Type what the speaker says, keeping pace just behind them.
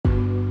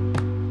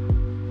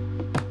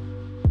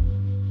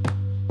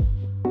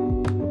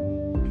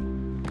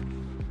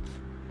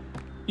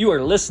You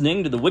are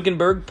listening to the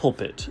Wickenburg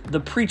Pulpit, the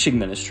preaching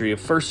ministry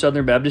of First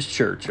Southern Baptist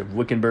Church of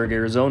Wickenburg,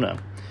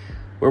 Arizona,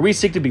 where we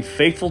seek to be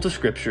faithful to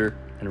Scripture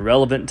and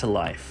relevant to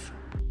life.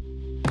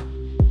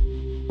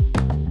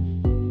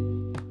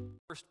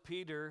 1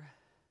 Peter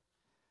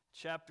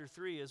chapter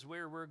 3 is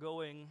where we're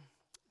going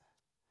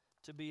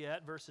to be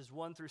at, verses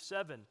 1 through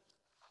 7.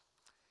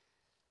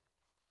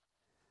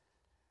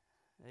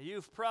 Now,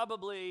 you've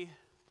probably,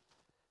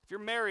 if you're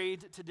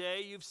married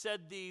today, you've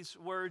said these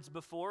words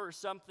before or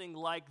something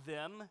like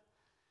them.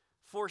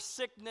 For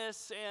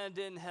sickness and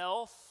in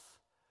health,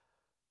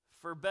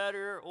 for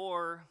better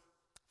or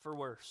for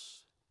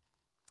worse.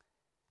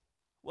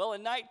 Well,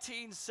 in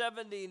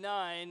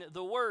 1979,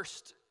 the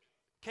worst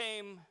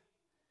came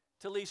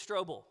to Lee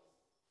Strobel.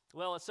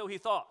 Well, so he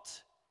thought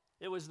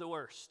it was the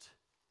worst.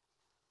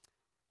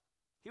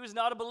 He was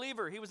not a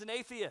believer. He was an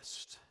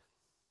atheist.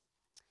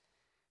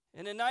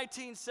 And in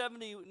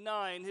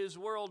 1979, his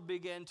world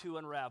began to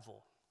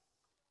unravel.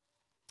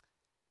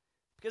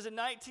 Because in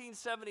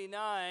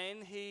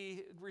 1979,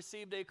 he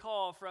received a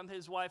call from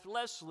his wife,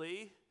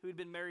 Leslie, who he'd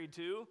been married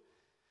to,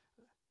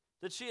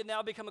 that she had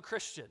now become a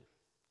Christian.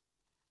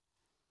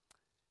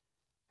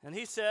 And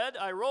he said,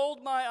 I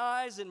rolled my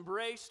eyes and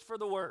braced for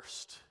the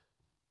worst.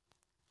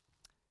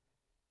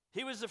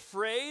 He was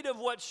afraid of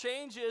what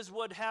changes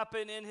would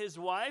happen in his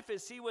wife,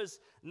 as he was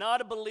not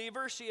a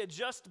believer. She had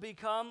just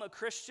become a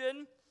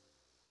Christian.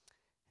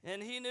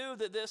 And he knew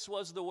that this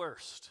was the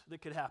worst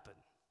that could happen.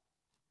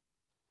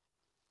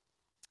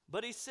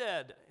 But he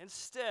said,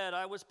 instead,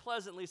 I was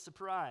pleasantly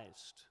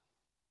surprised,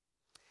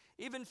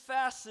 even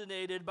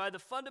fascinated by the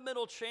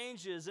fundamental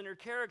changes in her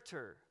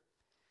character,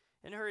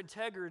 in her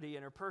integrity,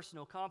 and her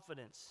personal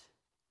confidence.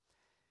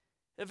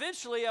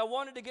 Eventually, I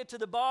wanted to get to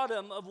the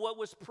bottom of what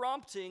was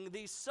prompting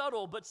these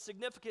subtle but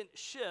significant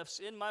shifts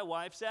in my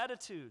wife's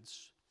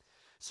attitudes.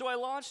 So I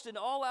launched an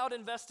all-out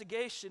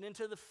investigation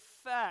into the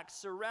facts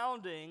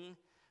surrounding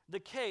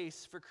the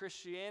case for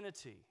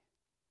Christianity.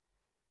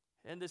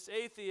 And this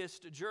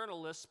atheist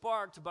journalist,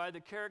 sparked by the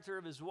character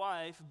of his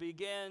wife,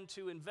 began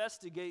to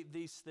investigate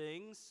these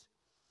things,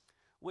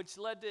 which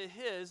led to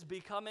his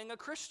becoming a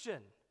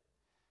Christian.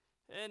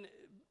 And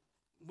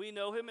we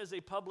know him as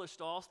a published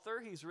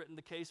author. He's written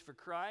The Case for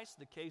Christ,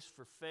 The Case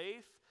for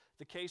Faith,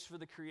 The Case for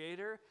the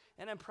Creator,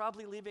 and I'm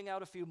probably leaving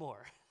out a few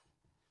more.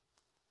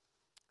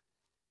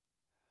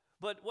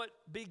 But what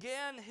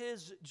began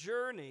his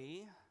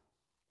journey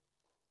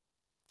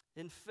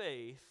in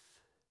faith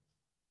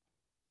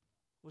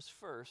was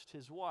first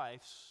his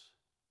wife's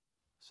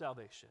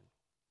salvation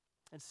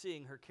and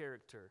seeing her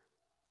character.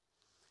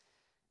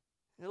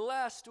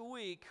 Last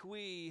week,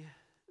 we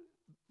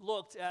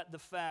looked at the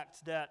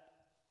fact that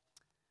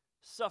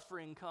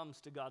suffering comes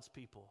to God's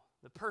people.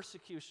 The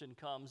persecution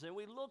comes. And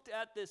we looked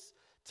at this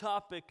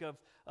topic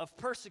of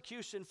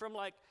persecution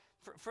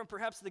from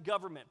perhaps the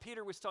government.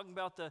 Peter was talking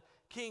about the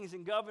kings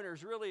and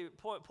governors, really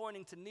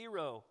pointing to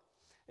Nero,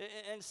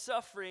 and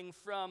suffering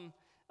from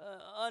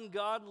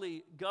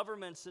ungodly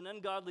governments and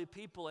ungodly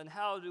people, and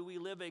how do we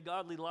live a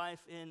godly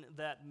life in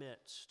that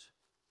midst.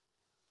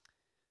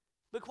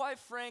 But quite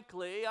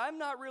frankly, I'm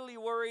not really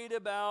worried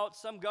about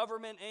some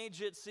government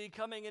agency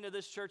coming into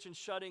this church and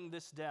shutting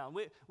this down.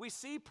 We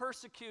see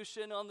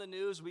persecution on the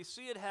news, we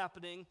see it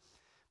happening,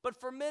 but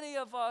for many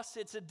of us,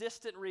 it's a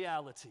distant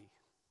reality.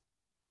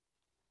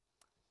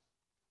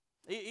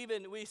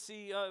 Even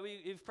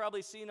we've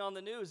probably seen on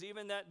the news,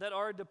 even that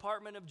our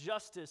Department of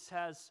Justice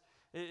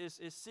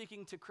is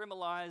seeking to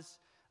criminalize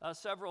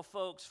several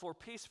folks for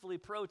peacefully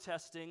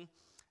protesting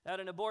at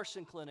an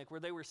abortion clinic where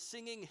they were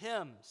singing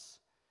hymns.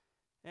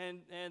 And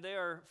they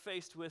are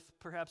faced with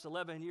perhaps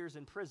 11 years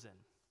in prison.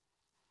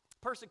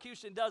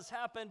 Persecution does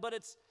happen, but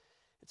it's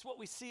what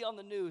we see on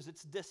the news.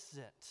 It's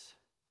distant.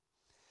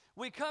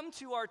 We come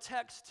to our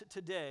text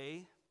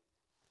today.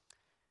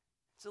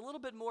 It's a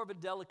little bit more of a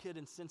delicate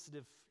and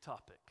sensitive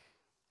topic,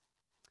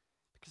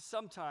 because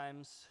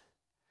sometimes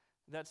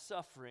that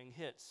suffering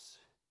hits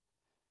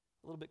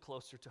a little bit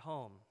closer to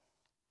home.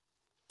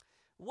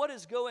 What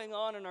is going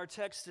on in our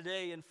text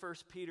today in 1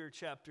 Peter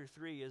chapter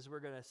 3, as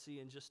we're going to see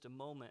in just a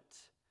moment,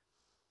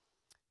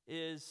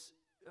 is,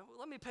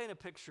 let me paint a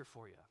picture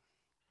for you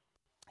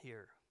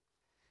here.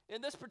 In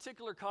this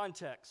particular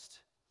context,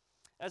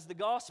 as the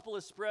gospel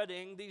is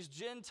spreading, these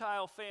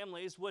Gentile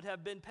families would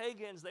have been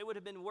pagans. They would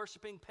have been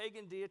worshiping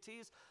pagan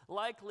deities,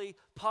 likely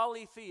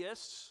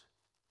polytheists.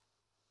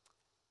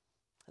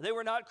 They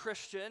were not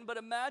Christian, but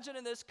imagine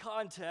in this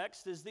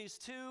context, as these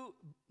two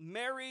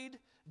married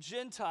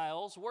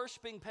Gentiles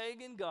worshiping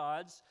pagan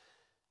gods,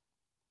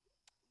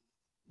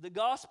 the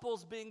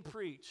gospel's being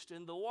preached,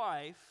 and the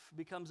wife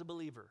becomes a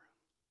believer.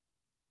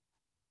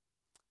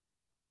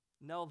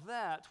 Now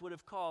that would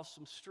have caused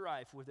some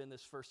strife within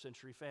this first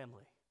century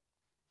family.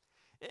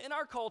 In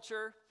our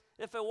culture,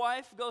 if a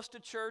wife goes to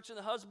church and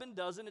the husband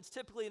doesn't, it's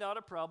typically not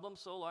a problem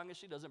so long as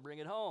she doesn't bring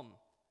it home.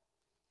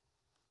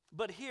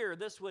 But here,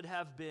 this would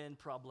have been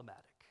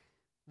problematic.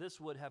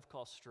 This would have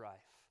caused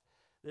strife.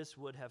 This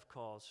would have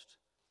caused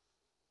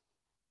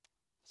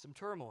some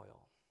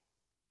turmoil.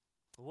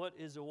 What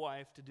is a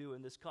wife to do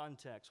in this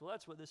context? Well,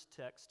 that's what this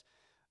text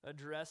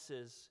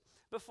addresses.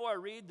 Before I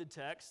read the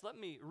text, let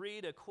me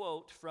read a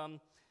quote from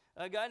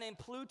a guy named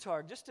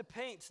Plutarch, just to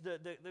paint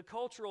the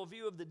cultural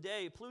view of the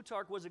day.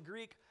 Plutarch was a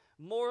Greek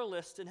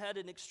moralist and had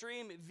an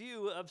extreme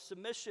view of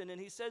submission,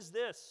 and he says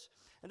this,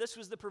 and this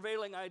was the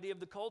prevailing idea of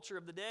the culture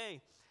of the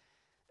day: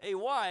 a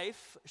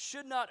wife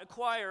should not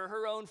acquire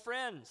her own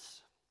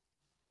friends,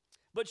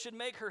 but should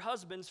make her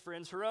husband's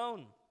friends her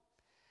own.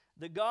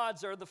 The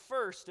gods are the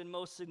first and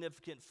most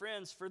significant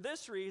friends. For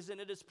this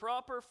reason, it is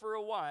proper for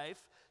a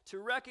wife to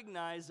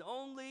recognize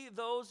only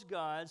those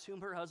gods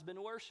whom her husband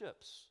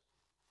worships.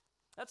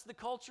 That's the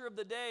culture of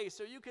the day.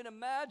 So you can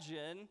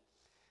imagine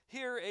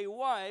here a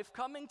wife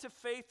coming to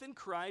faith in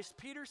Christ,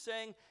 Peter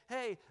saying,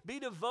 hey, be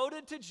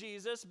devoted to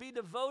Jesus, be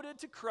devoted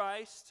to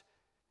Christ.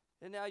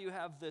 And now you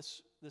have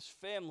this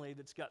family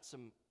that's got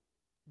some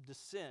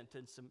dissent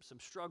and some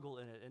struggle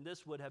in it. And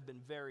this would have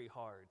been very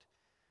hard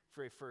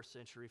for a first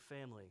century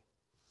family.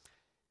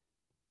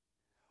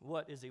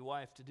 What is a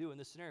wife to do in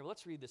this scenario?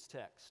 Let's read this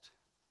text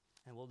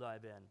and we'll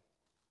dive in.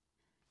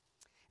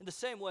 In the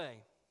same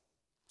way,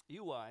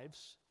 you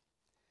wives,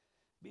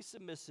 be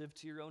submissive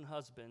to your own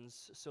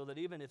husbands, so that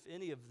even if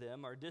any of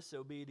them are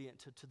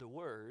disobedient to the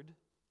word,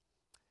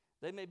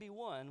 they may be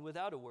won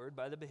without a word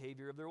by the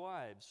behavior of their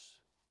wives,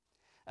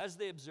 as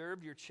they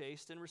observe your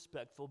chaste and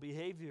respectful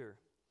behavior.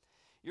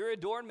 Your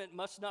adornment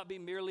must not be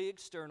merely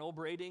external,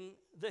 braiding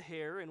the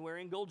hair and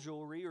wearing gold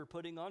jewelry or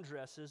putting on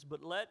dresses,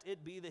 but let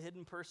it be the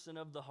hidden person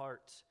of the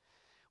heart,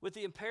 with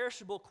the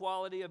imperishable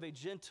quality of a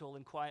gentle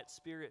and quiet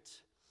spirit,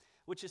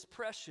 which is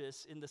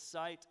precious in the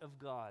sight of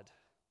God.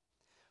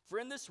 For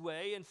in this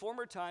way, in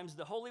former times,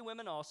 the holy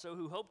women also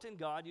who hoped in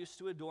God used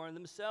to adorn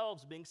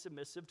themselves, being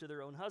submissive to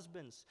their own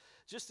husbands.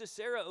 Just as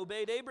Sarah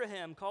obeyed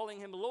Abraham, calling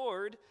him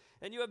Lord,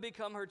 and you have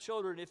become her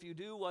children if you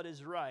do what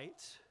is right,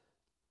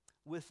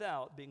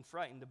 without being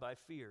frightened by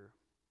fear.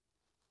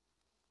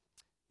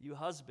 You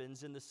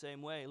husbands, in the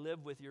same way,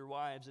 live with your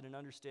wives in an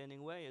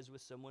understanding way as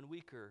with someone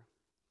weaker,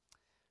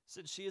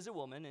 since she is a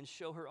woman, and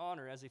show her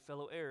honor as a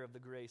fellow heir of the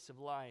grace of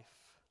life,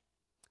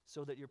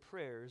 so that your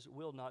prayers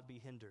will not be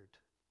hindered.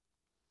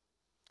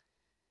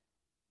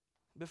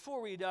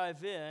 Before we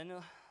dive in,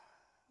 I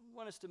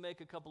want us to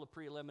make a couple of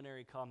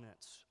preliminary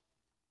comments.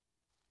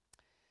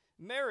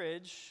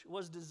 Marriage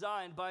was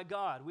designed by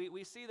God.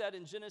 We see that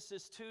in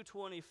Genesis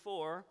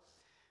 2:24,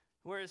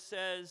 where it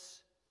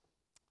says,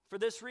 for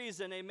this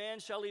reason, a man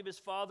shall leave his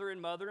father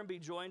and mother and be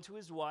joined to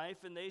his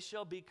wife, and they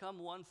shall become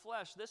one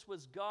flesh. This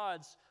was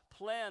God's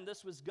plan.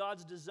 This was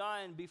God's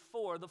design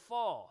before the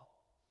fall.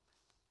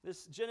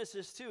 This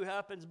Genesis 2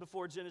 happens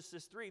before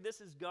Genesis 3.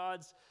 This is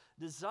God's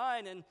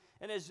design.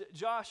 And as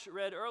Josh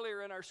read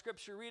earlier in our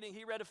scripture reading,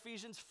 he read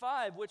Ephesians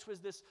 5, which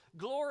was this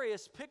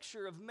glorious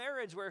picture of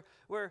marriage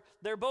where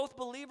they're both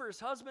believers.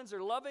 Husbands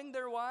are loving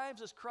their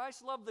wives as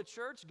Christ loved the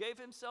church, gave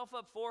himself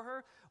up for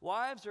her.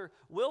 Wives are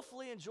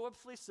willfully and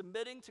joyfully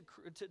submitting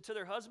to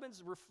their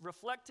husbands,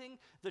 reflecting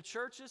the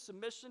church's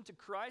submission to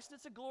Christ.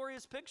 It's a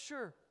glorious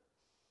picture.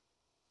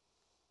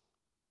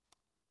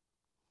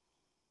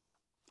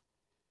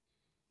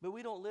 But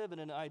we don't live in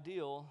an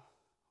ideal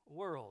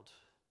world.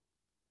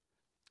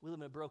 We live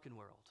in a broken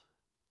world.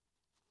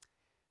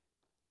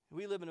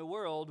 We live in a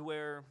world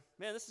where,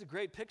 man, this is a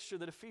great picture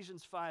that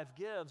Ephesians 5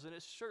 gives, and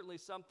it's certainly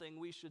something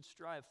we should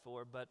strive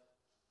for, but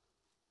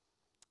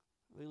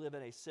we live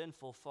in a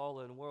sinful,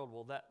 fallen world.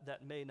 Well,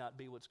 that may not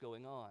be what's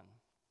going on.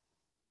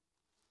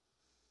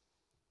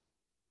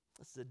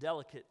 This is a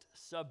delicate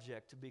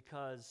subject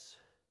because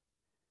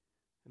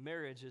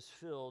marriage is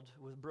filled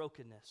with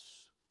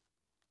brokenness.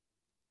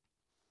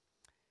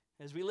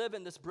 As we live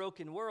in this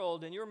broken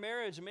world, and your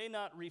marriage may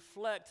not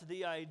reflect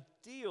the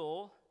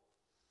ideal,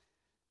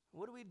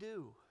 what do we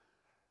do?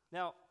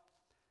 Now,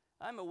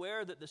 I'm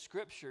aware that the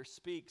Scripture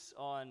speaks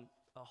on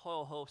a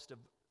whole host of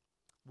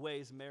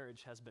ways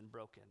marriage has been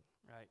broken,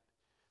 right?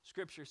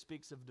 Scripture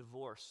speaks of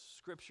divorce.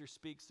 Scripture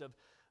speaks of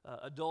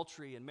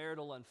adultery and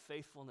marital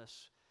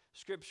unfaithfulness.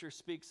 Scripture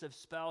speaks of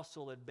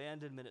spousal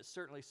abandonment. It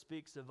certainly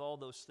speaks of all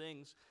those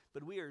things,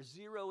 but we are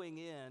zeroing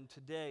in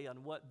today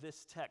on what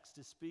this text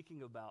is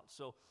speaking about.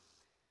 So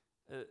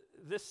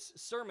this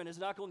sermon is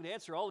not going to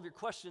answer all of your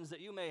questions that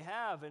you may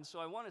have, and so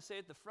I want to say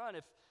at the front,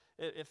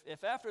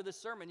 if after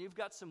this sermon you've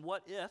got some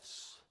what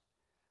ifs,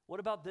 what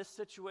about this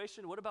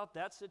situation, what about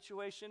that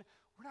situation,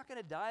 we're not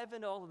going to dive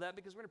into all of that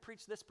because we're going to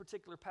preach this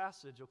particular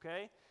passage,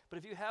 okay? But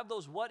if you have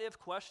those what if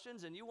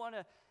questions and you want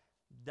to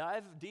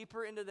dive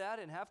deeper into that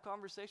and have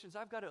conversations,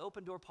 I've got an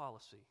open door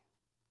policy.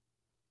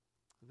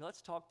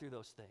 Let's talk through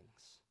those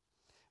things.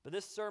 But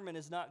this sermon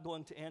is not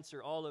going to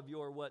answer all of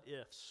your what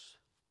ifs.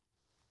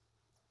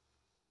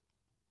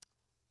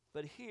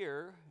 But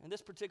here, in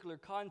this particular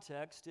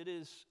context, it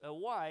is a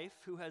wife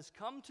who has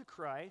come to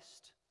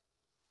Christ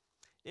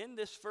in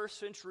this first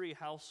century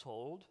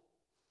household.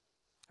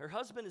 Her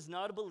husband is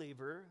not a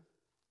believer.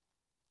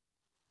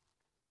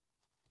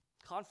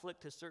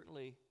 Conflict is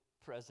certainly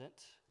present.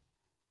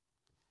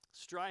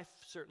 Strife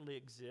certainly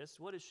exists.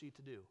 What is she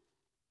to do?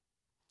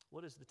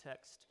 What does the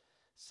text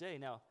say?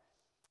 Now,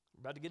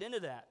 We're about to get into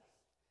that.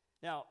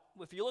 Now,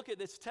 if you look at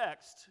this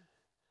text,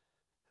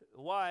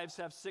 wives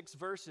have 6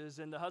 verses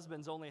and the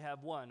husbands only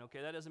have 1.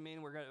 Okay, that doesn't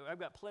mean I've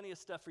got plenty of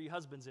stuff for you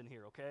husbands in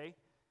here. Okay,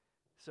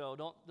 so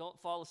don't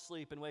fall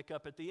asleep and wake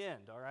up at the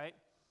end. All right,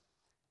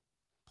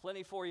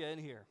 plenty for you in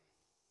here.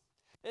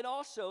 And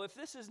also, if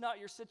this is not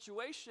your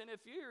situation,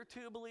 if you're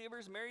 2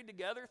 believers married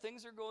together,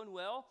 things are going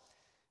well,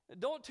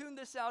 don't tune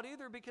this out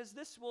either, because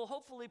this will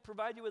hopefully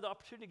provide you with the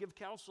opportunity to give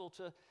counsel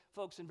to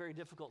folks in very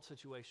difficult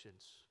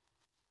situations.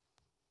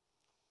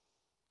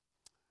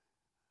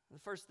 The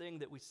first thing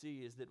that we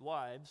see is that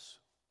wives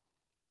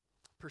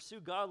pursue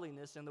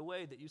godliness in the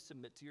way that you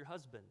submit to your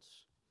husbands.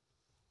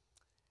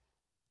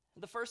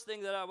 The first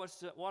thing that I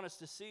want us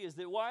to see is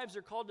that wives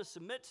are called to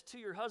submit to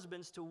your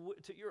husbands, to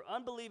your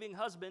unbelieving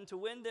husband, to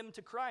win them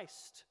to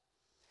Christ.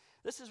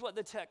 This is what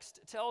the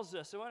text tells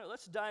us. So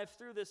let's dive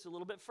through this a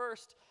little bit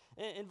first.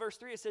 In verse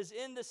 3, it says,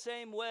 in the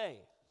same way.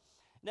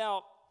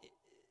 Now,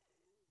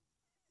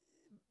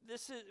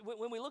 this is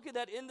when we look at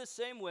that in the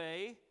same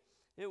way,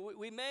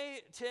 we may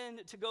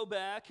tend to go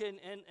back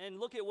and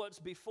look at what's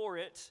before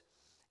it,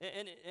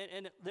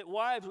 and that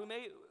wives, we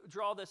may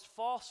draw this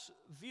false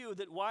view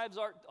that wives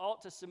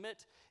ought to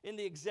submit in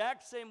the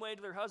exact same way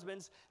to their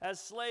husbands as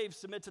slaves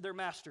submit to their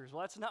masters.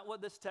 Well, that's not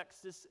what this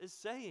text is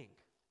saying.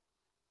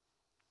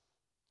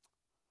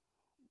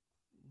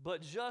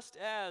 But just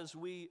as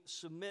we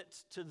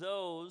submit to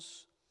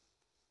those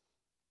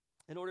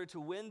in order to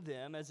win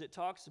them, as it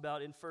talks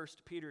about in 1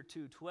 Peter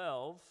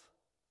 2:12,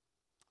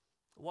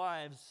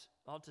 wives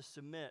ought to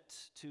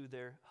submit to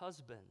their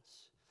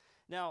husbands.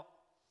 Now,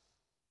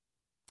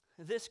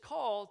 this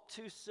call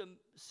to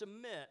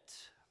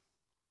submit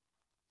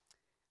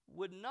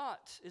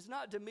is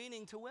not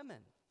demeaning to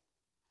women.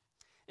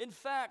 In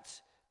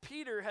fact,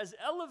 Peter has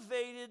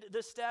elevated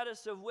the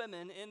status of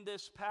women in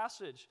this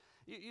passage.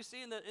 You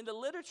see, in the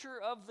literature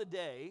of the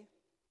day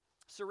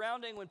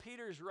surrounding when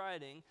Peter's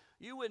writing,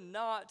 you would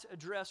not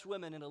address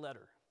women in a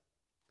letter.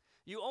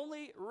 You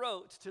only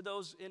wrote to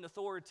those in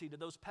authority, to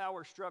those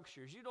power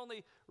structures. You'd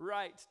only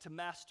write to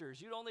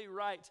masters. You'd only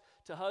write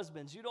to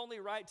husbands. You'd only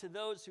write to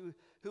those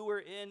who were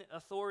in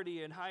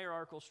authority and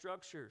hierarchical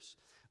structures.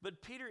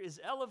 But Peter is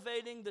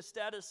elevating the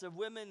status of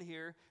women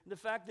here, the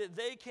fact that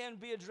they can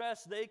be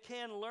addressed, they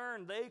can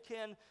learn, they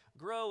can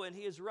grow, and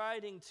he is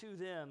writing to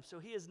them. So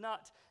he is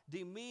not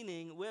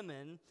demeaning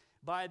women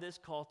by this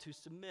call to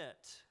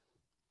submit.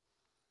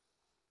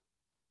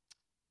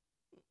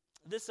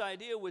 This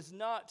idea was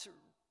not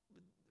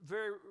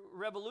very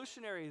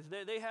revolutionary.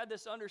 They had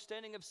this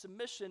understanding of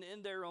submission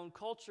in their own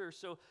culture.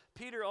 So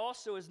Peter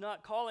also is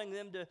not calling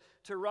them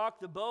to rock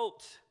the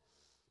boat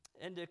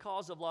and to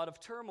cause a lot of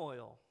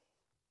turmoil.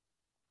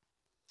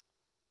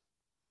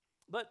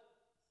 But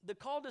the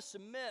call to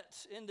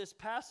submit in this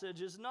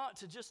passage is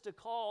not just a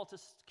call to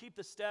keep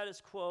the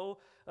status quo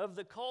of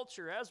the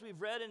culture. As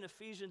we've read in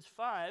Ephesians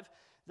 5,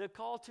 the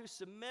call to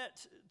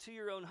submit to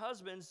your own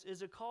husbands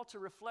is a call to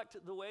reflect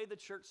the way the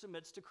church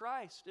submits to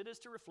Christ. It is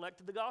to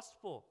reflect the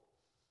gospel.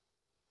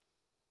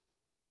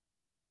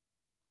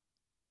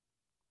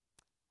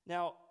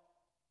 Now,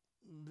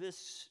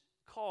 this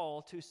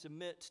call to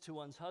submit to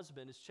one's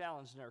husband is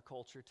challenged in our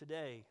culture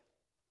today,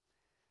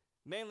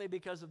 mainly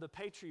because of the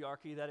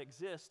patriarchy that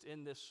exists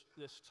in this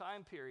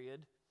time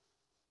period.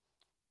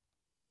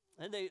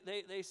 And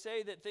they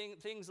say that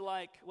things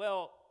like,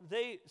 well,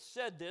 they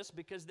said this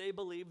because they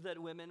believed that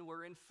women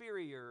were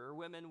inferior or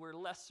women were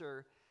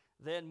lesser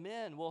than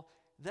men. Well,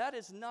 that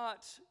is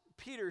not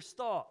Peter's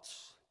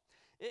thoughts.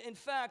 In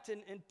fact,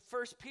 in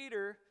 1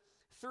 Peter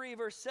 3,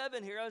 verse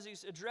 7 here, as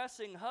he's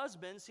addressing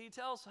husbands, he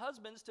tells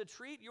husbands to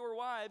treat your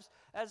wives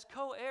as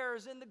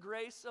co-heirs in the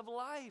grace of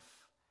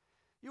life.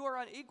 You are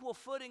on equal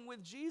footing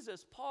with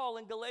Jesus. Paul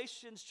in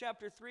Galatians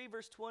chapter 3,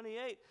 verse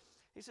 28,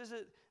 he says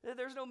that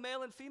there's no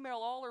male and female,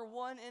 all are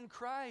one in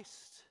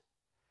Christ.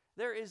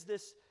 There's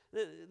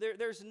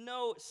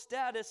no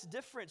status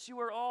difference. You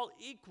are all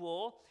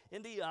equal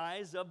in the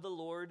eyes of the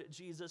Lord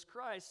Jesus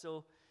Christ.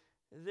 So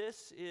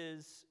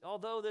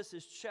although this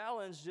is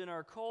challenged in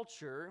our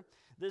culture,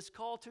 this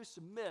call to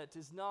submit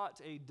is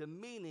not a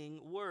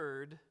demeaning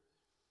word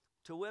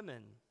to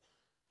women.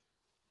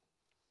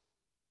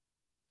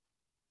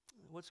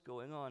 What's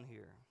going on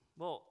here?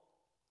 Well,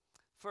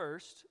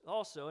 first,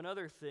 also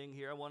another thing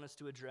here I want us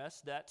to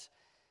address, that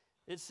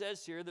it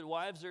says here that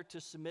wives are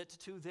to submit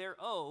to their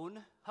own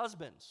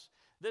husbands.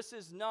 This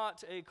is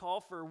not a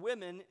call for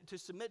women to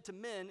submit to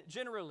men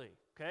generally,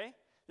 okay?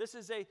 This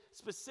is a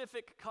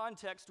specific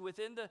context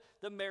within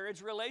the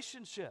marriage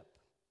relationship.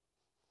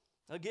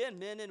 Again,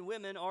 men and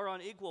women are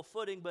on equal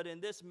footing, but in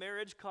this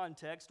marriage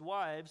context,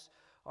 wives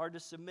are to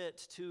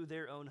submit to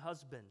their own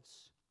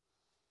husbands.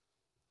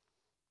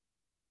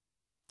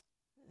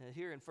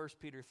 Here in 1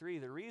 Peter 3,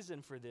 the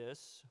reason for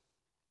this,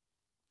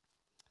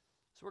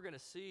 so we're going to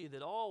see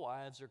that all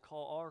wives are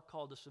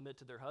called to submit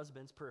to their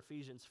husbands per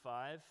Ephesians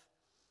 5.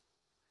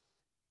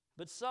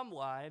 But some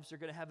wives are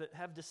going to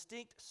have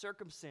distinct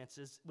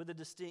circumstances with a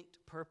distinct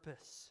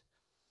purpose.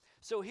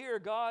 So here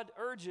God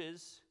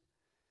urges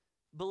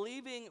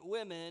believing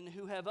women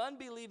who have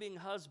unbelieving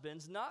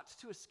husbands, not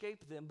to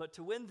escape them, but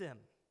to win them.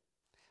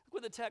 Look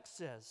what the text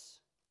says.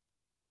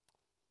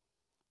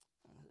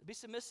 Be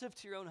submissive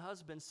to your own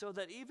husbands, so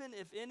that even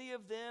if any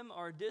of them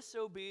are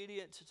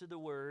disobedient to the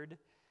word,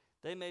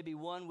 they may be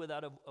won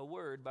without a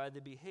word by the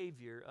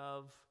behavior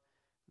of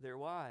their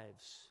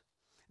wives.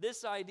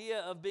 This idea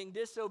of being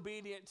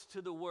disobedient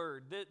to the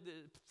word.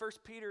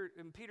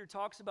 Peter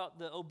talks about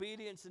the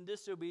obedience and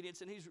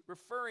disobedience, and he's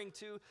referring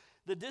to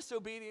the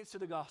disobedience to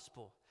the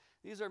gospel.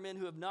 These are men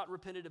who have not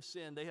repented of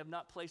sin. They have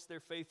not placed their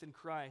faith in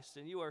Christ,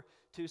 and you are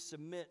to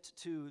submit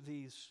to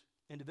these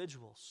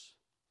individuals,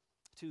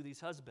 to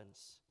these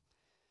husbands.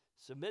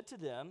 Submit to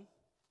them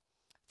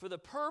for the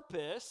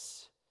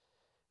purpose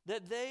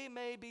that they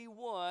may be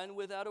won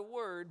without a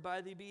word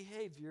by the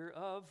behavior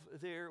of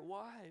their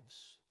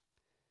wives.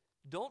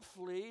 Don't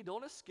flee,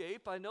 don't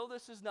escape. I know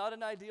this is not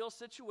an ideal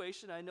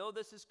situation. I know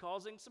this is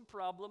causing some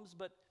problems,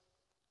 but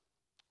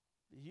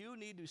you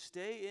need to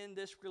stay in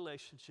this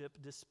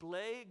relationship,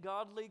 display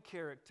godly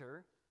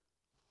character,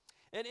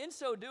 and in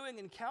so doing,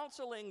 in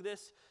counseling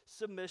this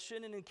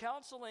submission and in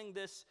counseling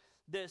this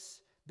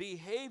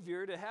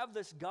behavior, to have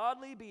this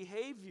godly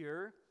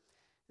behavior,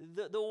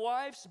 the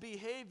wife's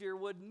behavior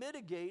would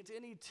mitigate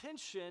any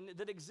tension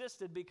that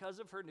existed because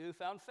of her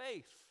newfound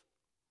faith.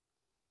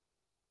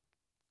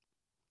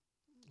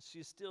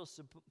 She's still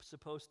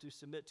supposed to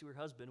submit to her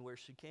husband where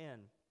she can.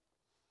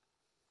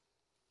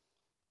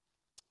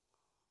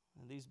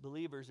 And these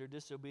believers are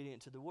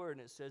disobedient to the word,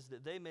 and it says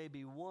that they may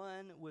be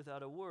won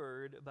without a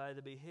word by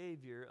the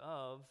behavior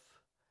of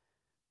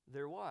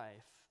their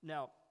wife.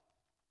 Now,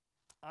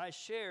 I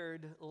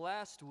shared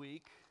last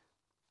week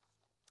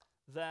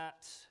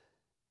that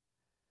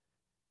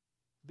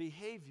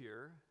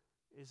behavior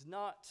is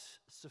not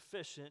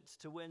sufficient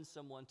to win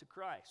someone to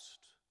Christ.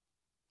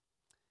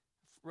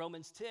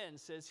 Romans 10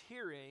 says,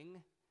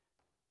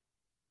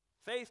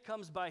 faith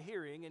comes by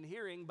hearing, and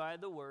hearing by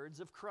the words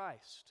of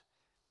Christ.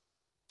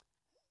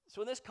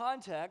 So in this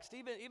context,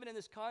 even in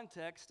this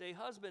context, a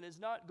husband is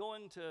not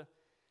going to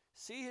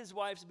see his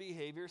wife's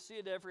behavior, see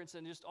a difference,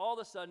 and just all of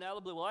a sudden, out of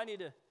the blue, well, I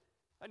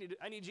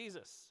need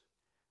Jesus.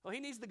 Well, he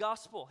needs the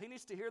gospel. He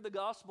needs to hear the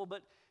gospel.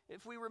 But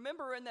if we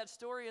remember in that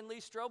story in Lee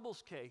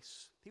Strobel's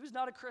case, he was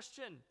not a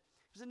Christian.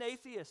 He was an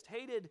atheist,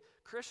 hated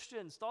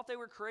Christians, thought they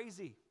were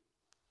crazy.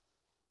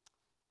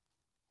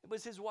 It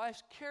was his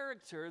wife's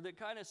character that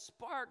kind of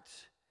sparked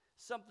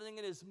something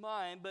in his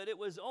mind, but it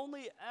was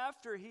only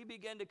after he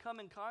began to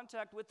come in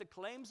contact with the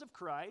claims of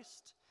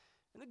Christ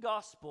and the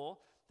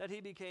gospel that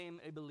he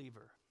became a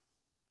believer.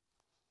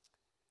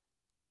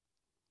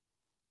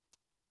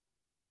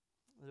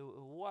 The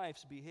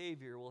wife's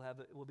behavior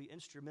will be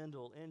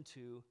instrumental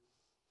into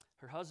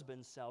her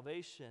husband's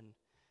salvation.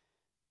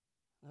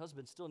 The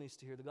husband still needs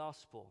to hear the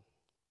gospel.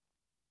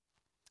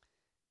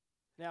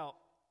 Now,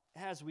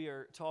 as we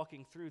are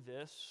talking through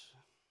this,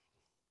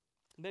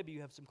 maybe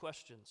you have some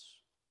questions.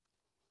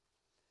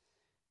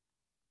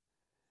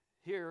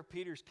 Here,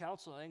 Peter's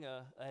counseling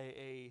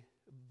a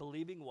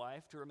believing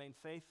wife to remain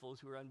faithful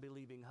to her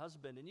unbelieving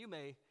husband. And you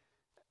may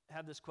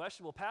have this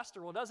question, well,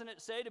 Pastor, doesn't it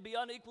say to be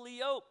unequally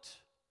yoked?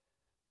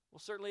 Well,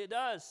 certainly it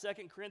does.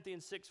 2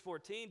 Corinthians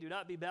 6:14, do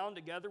not be bound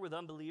together with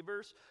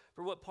unbelievers,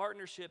 for what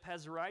partnership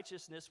has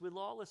righteousness with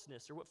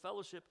lawlessness, or what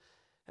fellowship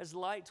has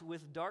light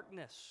with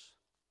darkness?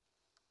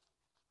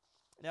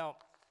 Now,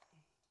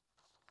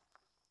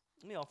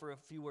 let me offer a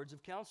few words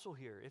of counsel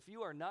here. If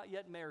you are not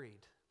yet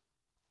married,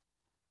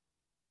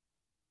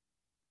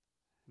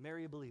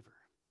 marry a believer.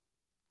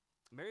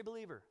 Marry a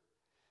believer.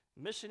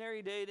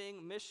 Missionary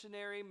dating,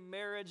 missionary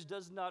marriage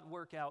does not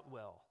work out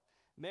well.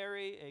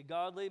 Marry a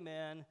godly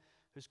man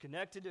who's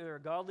connected to a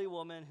godly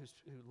woman,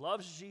 who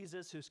loves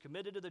Jesus, who's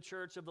committed to the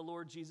church of the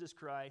Lord Jesus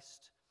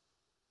Christ.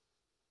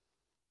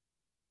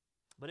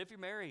 But if you're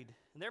married,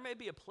 and there may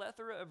be a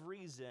plethora of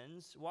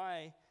reasons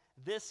why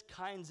this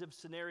kinds of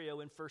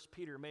scenario in 1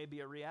 Peter may be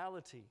a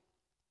reality.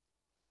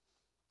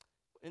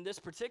 In this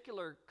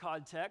particular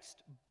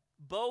context,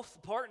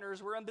 both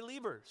partners were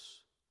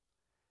unbelievers.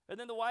 And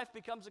then the wife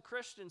becomes a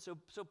Christian, so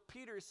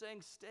Peter is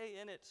saying stay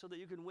in it so that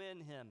you can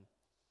win him.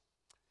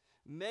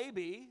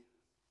 Maybe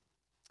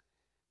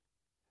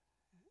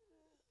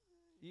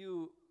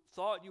you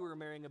thought you were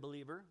marrying a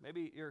believer.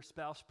 Maybe your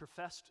spouse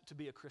professed to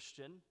be a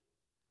Christian.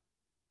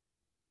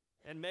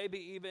 And maybe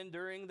even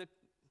during the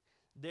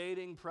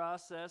dating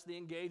process, the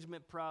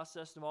engagement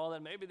process and all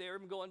that, maybe they were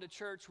even going to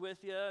church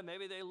with you.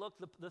 Maybe they look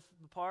the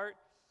part.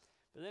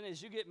 But then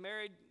as you get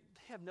married,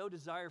 they have no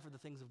desire for the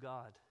things of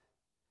God.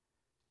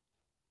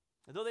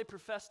 And though they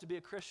profess to be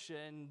a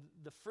Christian,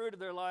 the fruit of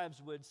their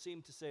lives would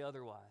seem to say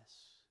otherwise.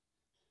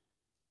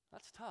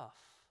 That's tough.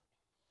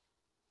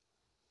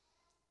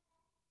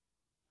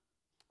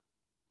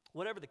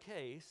 Whatever the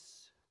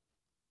case,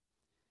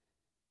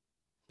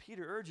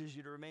 Peter urges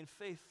you to remain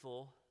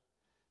faithful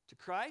to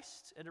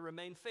Christ and to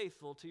remain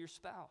faithful to your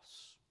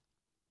spouse.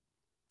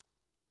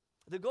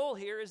 The goal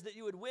here is that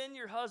you would win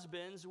your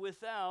husbands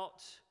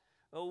without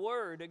a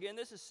word. Again,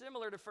 this is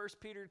similar to 1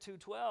 Peter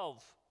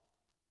 2:12.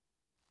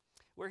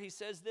 where he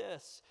says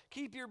this,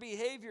 keep your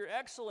behavior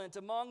excellent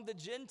among the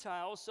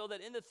Gentiles, so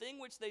that in the thing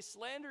which they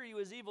slander you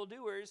as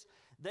evildoers,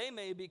 they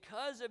may,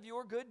 because of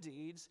your good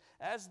deeds,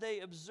 as they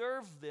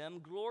observe them,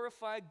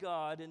 glorify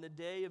God in the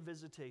day of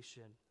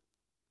visitation.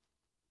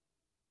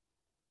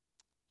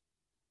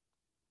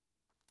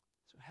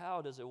 So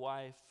how does a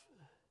wife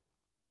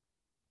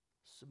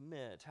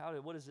submit?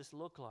 What does this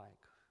look like?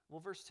 Well,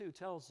 verse 2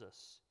 tells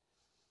us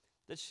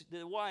that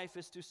the wife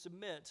is to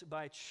submit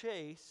by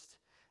chaste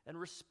and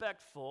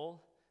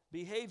respectful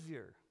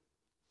behavior.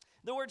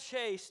 The word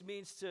chaste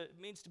means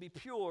to be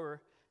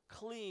pure,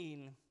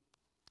 clean,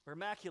 or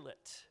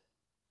immaculate.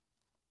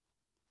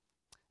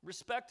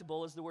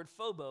 Respectable is the word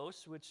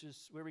phobos, which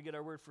is where we get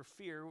our word for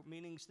fear,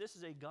 meaning this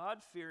is a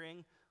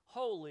God-fearing,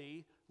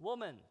 holy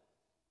woman.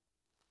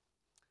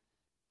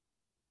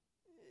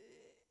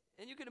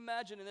 And you can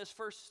imagine in this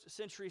first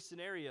century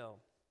scenario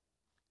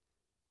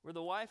where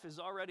the wife is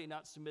already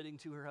not submitting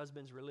to her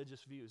husband's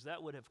religious views,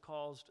 that would have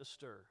caused a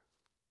stir.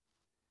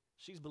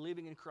 She's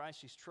believing in Christ,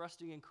 she's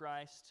trusting in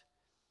Christ.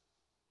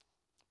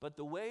 But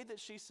the way that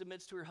she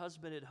submits to her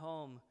husband at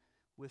home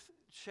with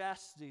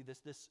chastity,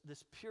 this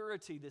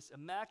purity, this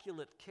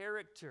immaculate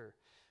character,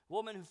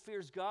 woman who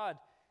fears God,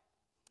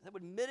 that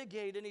would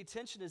mitigate any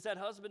tension as that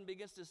husband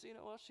begins to see,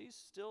 well, she's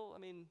still,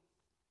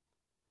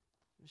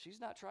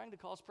 she's not trying to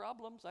cause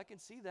problems. I can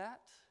see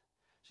that.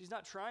 She's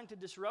not trying to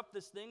disrupt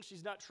this thing.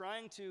 She's not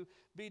trying to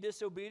be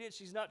disobedient.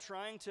 She's not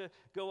trying to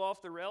go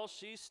off the rails.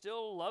 She's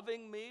still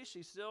loving me.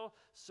 She's still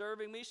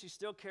serving me. She's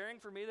still caring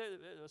for me.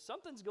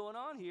 Something's going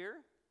on here.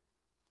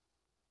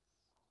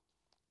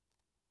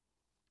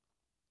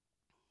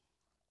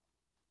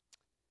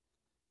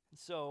 And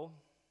so,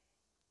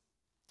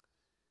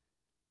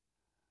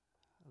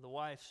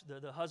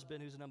 the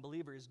husband who's an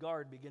unbeliever, his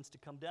guard begins to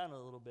come down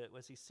a little bit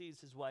as he sees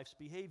his wife's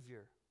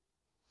behavior.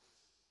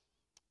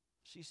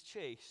 She's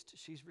chaste.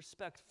 She's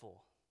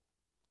respectful.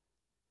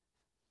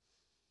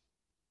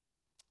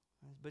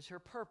 But her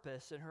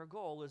purpose and her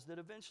goal is that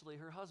eventually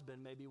her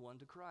husband may be won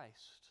to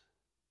Christ.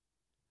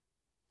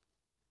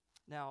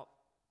 Now,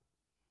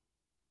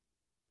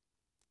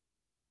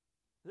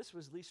 this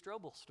was Lee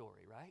Strobel's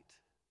story, right?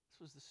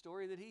 This was the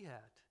story that he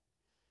had.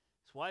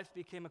 His wife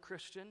became a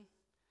Christian.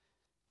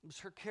 It was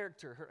her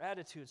character, her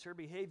attitudes, her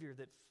behavior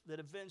that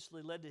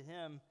eventually led to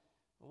him,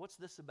 well, what's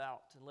this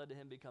about? And led to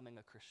him becoming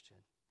a Christian.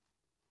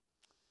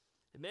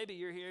 And maybe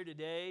you're here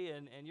today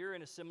and you're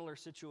in a similar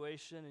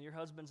situation and your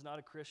husband's not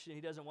a Christian.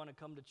 He doesn't want to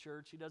come to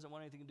church. He doesn't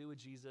want anything to do with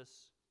Jesus.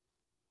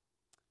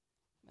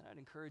 Man, I'd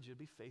encourage you to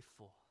be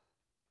faithful.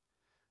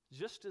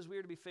 Just as we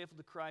are to be faithful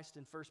to Christ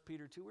in 1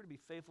 Peter 2, we're to be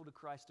faithful to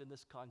Christ in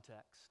this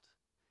context.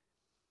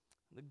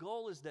 The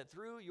goal is that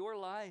through your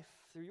life,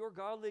 through your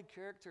godly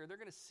character, they're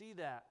going to see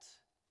that.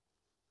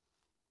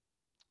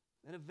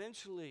 And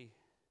eventually,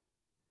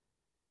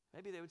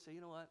 maybe they would say,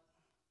 you know what?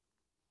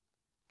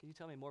 Can you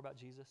tell me more about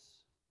Jesus?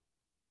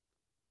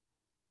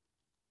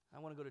 I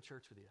want to go to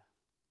church with you.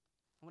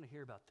 I want to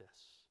hear about this.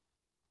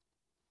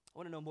 I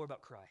want to know more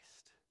about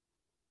Christ.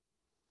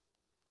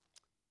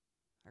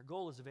 Our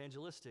goal is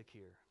evangelistic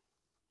here.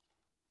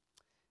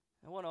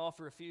 I want to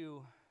offer a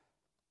few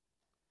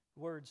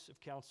words of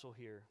counsel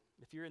here.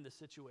 If you're in this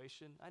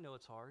situation, I know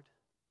it's hard.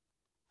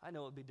 I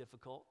know it would be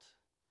difficult.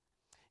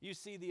 You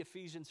see the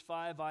Ephesians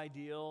 5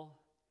 ideal,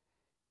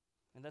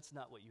 and that's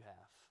not what you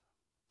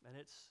have. And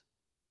it's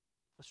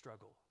a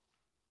struggle.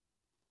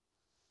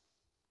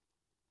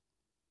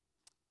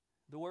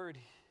 The word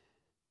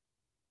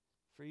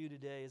for you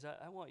today is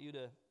I want you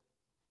to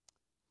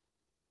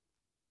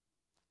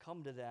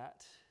come to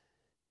that,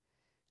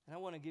 and I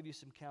want to give you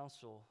some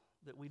counsel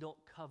that we don't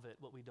covet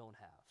what we don't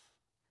have.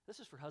 This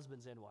is for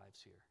husbands and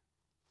wives here.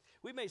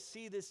 We may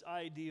see this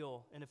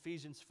ideal in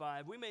Ephesians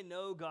 5. We may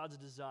know God's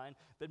design,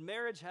 but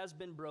marriage has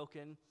been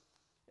broken,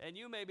 and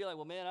you may be like,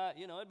 well, man,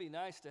 it'd be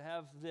nice to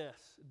have this.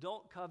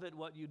 Don't covet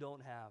what you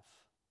don't have.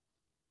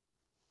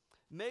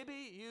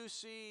 Maybe you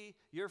see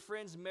your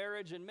friend's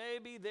marriage, and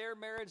maybe their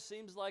marriage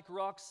seems like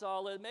rock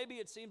solid. Maybe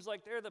it seems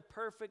like they're the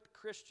perfect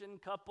Christian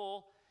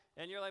couple,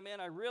 and you're like, man,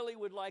 I really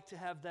would like to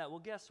have that. Well,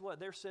 guess what?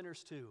 They're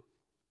sinners too.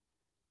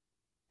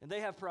 And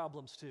they have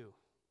problems too.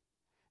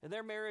 And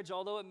their marriage,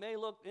 although it may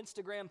look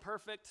Instagram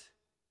perfect,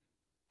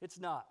 it's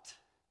not.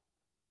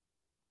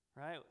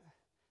 Right?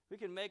 We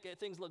can make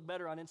things look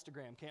better on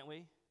Instagram, can't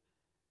we?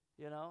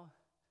 You know?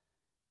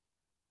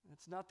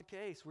 It's not the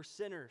case. We're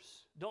sinners.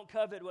 Don't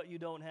covet what you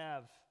don't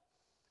have.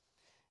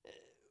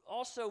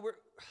 Also,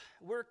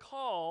 we're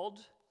called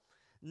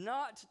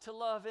not to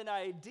love an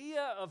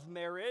idea of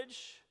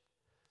marriage,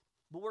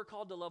 but we're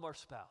called to love our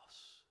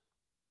spouse.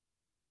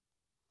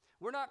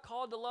 We're not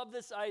called to love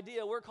this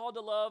idea. We're called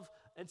to love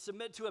and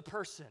submit to a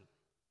person.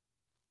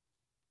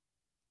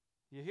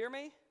 You hear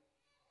me?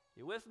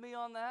 You with me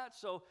on that?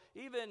 So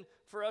even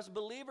for us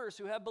believers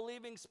who have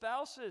believing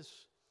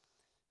spouses,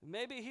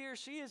 maybe he or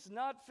she is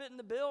not fitting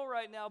the bill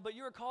right now, but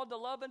you're called to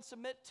love and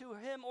submit to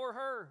him or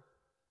her.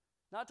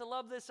 Not to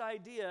love this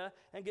idea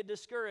and get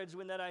discouraged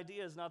when that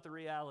idea is not the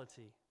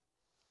reality.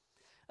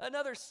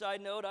 Another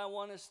side note I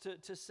want us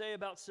to say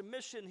about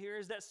submission here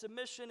is that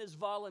submission is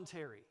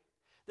voluntary.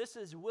 This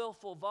is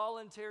willful,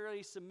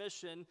 voluntary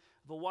submission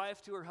of a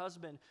wife to her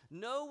husband.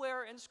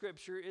 Nowhere in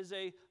Scripture is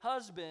a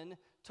husband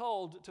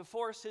told to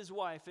force his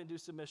wife into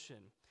submission.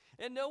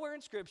 And nowhere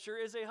in Scripture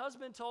is a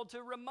husband told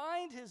to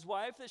remind his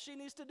wife that she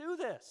needs to do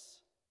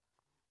this.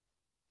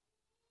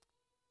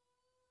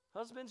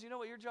 Husbands, you know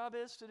what your job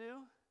is to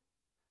do?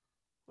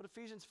 What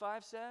Ephesians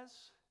 5 says?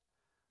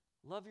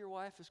 Love your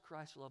wife as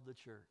Christ loved the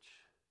church,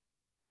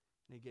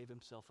 and he gave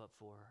himself up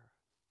for her.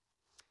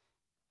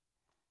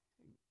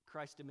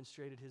 Christ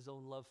demonstrated his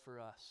own love for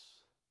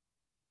us.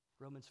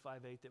 Romans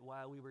 5:8, that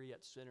while we were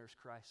yet sinners,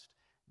 Christ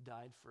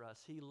died for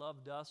us. He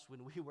loved us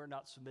when we were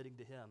not submitting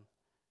to him.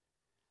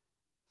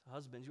 So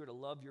husbands, you are to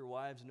love your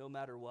wives no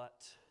matter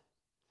what.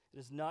 It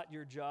is not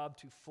your job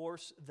to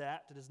force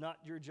that. It is not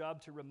your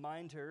job to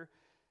remind her.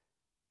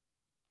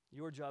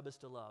 Your job is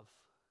to love.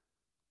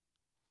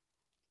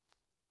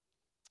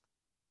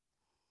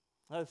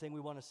 Another thing we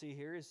want to see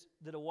here is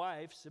that a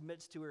wife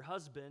submits to her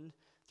husband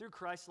through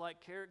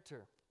Christ-like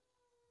character.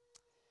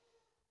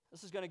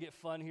 This is going to get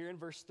fun here in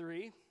verse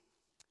 3.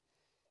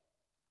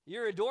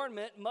 Your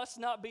adornment must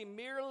not be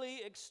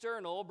merely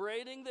external,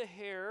 braiding the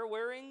hair,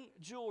 wearing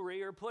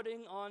jewelry, or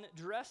putting on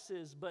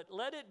dresses, but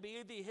let it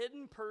be the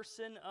hidden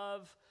person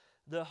of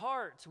the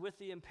heart with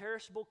the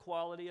imperishable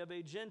quality of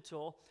a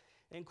gentle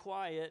and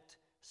quiet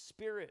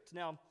spirit.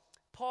 Now,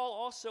 Paul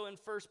also in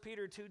 1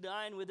 Peter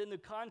 2:9, within the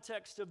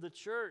context of the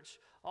church,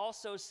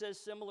 also says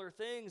similar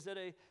things, that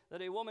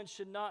a woman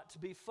should not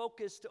be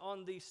focused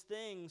on these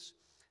things,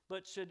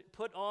 but should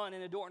put on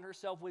and adorn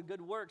herself with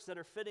good works that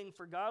are fitting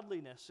for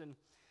godliness. And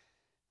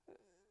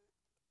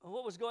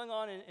what was going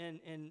on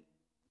in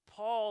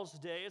Paul's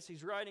day as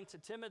he's writing to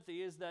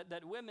Timothy is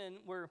that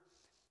women were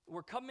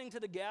coming to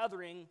the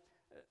gathering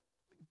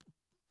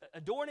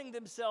adorning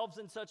themselves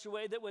in such a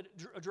way that would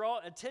draw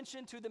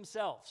attention to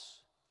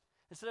themselves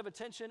instead of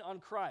attention on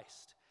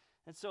Christ.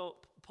 And so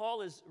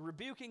Paul is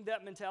rebuking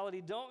that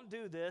mentality. Don't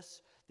do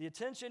this. The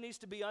attention needs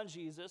to be on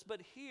Jesus. But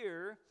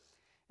here,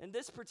 in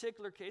this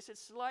particular case,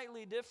 it's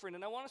slightly different.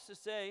 And I want us to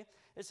say,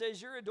 it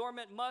says, your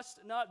adornment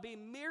must not be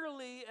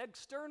merely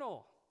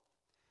external.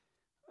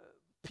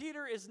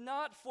 Peter is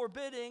not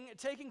forbidding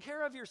taking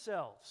care of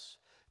yourselves.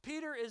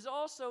 Peter is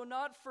also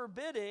not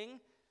forbidding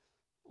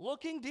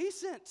looking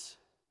decent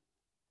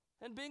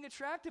and being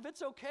attractive.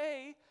 It's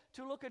okay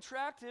to look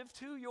attractive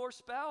to your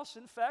spouse.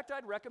 In fact,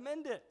 I'd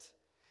recommend it.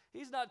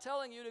 He's not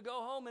telling you to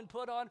go home and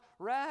put on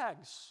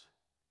rags.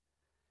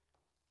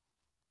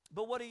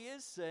 But what he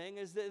is saying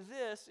is that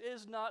this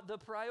is not the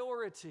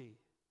priority.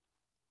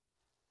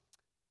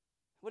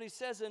 What he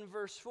says in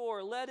verse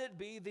 4, let it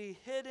be the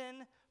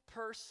hidden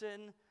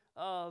person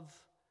of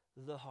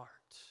the heart.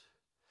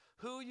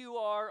 Who you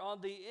are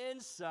on the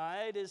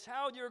inside is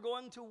how you're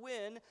going to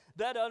win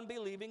that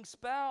unbelieving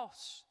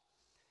spouse.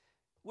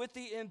 With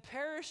the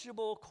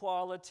imperishable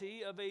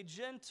quality of a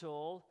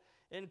gentle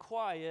and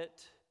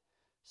quiet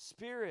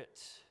spirit.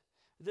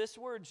 This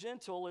word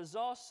gentle is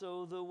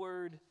also the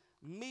word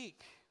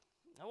meek.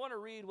 I want to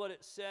read what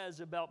it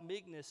says about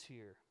meekness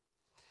here.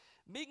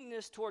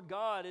 Meekness toward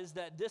God is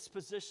that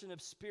disposition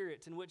of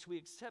spirit in which we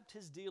accept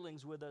his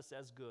dealings with us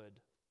as good,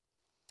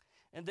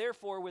 and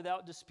therefore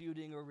without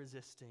disputing or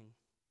resisting.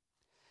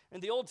 In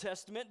the Old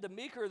Testament, the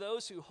meek are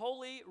those who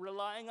wholly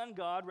relying on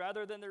God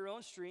rather than their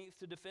own strength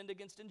to defend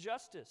against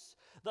injustice.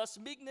 Thus,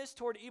 meekness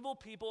toward evil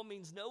people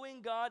means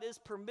knowing God is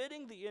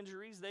permitting the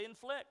injuries they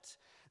inflict,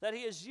 that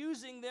he is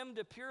using them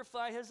to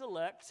purify his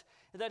elect,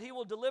 and that he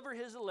will deliver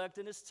his elect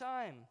in his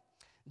time.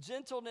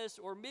 Gentleness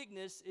or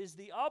meekness is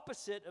the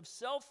opposite of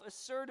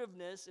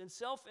self-assertiveness and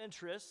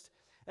self-interest,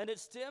 and it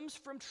stems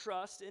from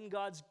trust in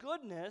God's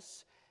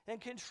goodness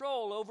and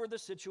control over the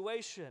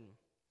situation.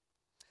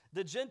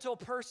 The gentle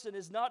person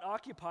is not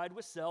occupied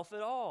with self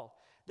at all.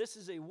 This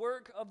is a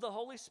work of the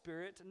Holy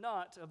Spirit,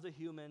 not of the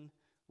human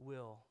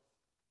will.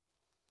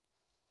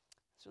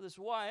 So this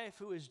wife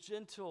who is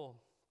gentle,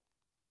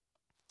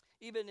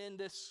 even in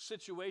this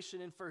situation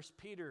in 1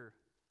 Peter,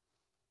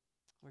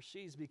 where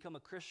she's become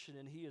a Christian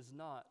and he is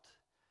not,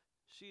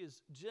 she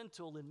is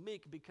gentle and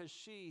meek because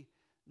she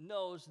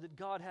knows that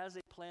God has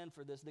a plan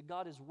for this, that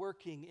God is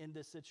working in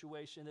this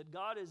situation, that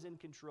God is in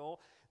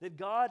control, that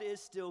God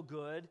is still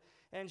good,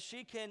 and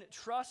she can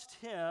trust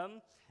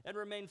him and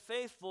remain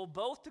faithful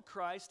both to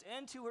Christ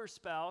and to her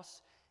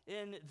spouse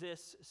in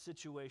this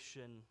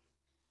situation.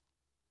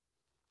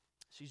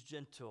 She's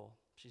gentle.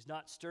 She's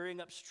not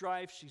stirring up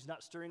strife. She's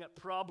not stirring up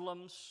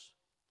problems.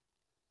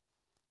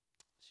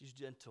 She's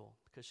gentle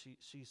because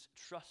she's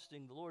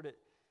trusting the Lord. It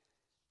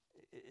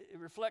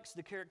reflects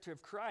the character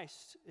of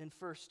Christ in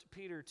 1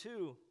 Peter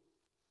 2.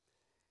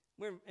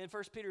 In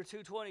 1 Peter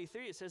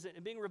 2:23, it says that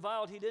in being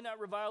reviled, he did not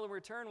revile in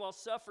return. While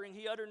suffering,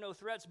 he uttered no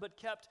threats, but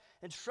kept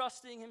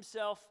entrusting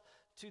himself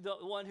to the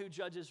one who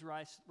judges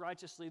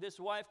righteously. This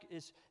wife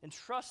is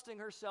entrusting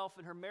herself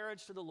and her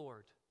marriage to the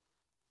Lord.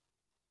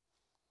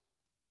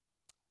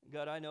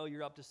 God, I know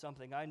you're up to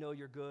something. I know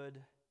you're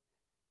good.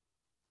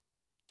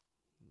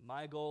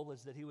 My goal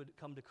is that he would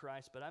come to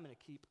Christ, but I'm going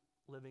to keep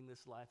living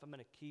this life. I'm going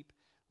to keep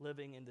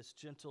living in this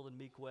gentle and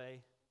meek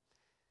way.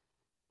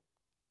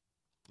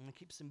 I'm going to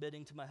keep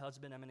submitting to my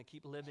husband. I'm going to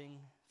keep living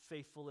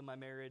faithful in my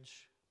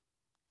marriage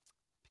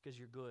because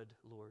you're good,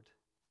 Lord.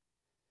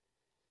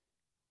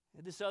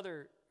 And this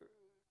other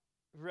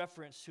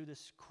reference to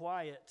this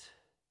quiet,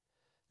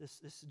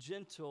 this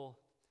gentle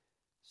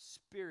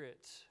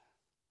spirit,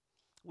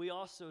 we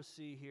also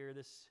see here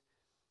this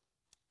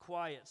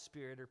quiet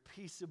spirit or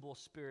peaceable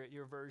spirit,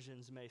 your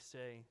versions may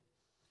say.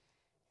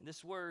 And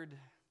this word,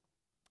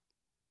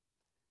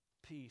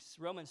 peace,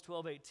 Romans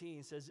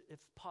 12:18 says, if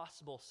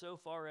possible, so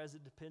far as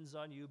it depends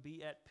on you,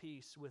 be at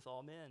peace with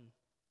all men.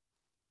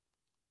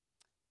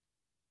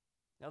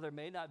 Now, there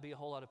may not be a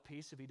whole lot of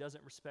peace if he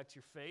doesn't respect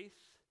your faith,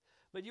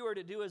 but you are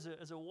to do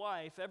as a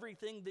wife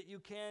everything that you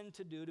can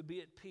to do to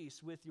be at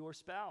peace with your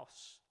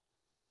spouse.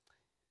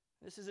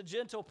 This is a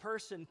gentle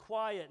person,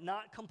 quiet,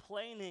 not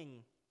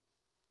complaining.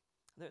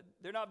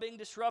 They're not being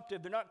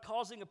disruptive. They're not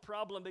causing a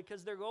problem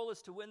because their goal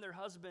is to win their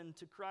husband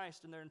to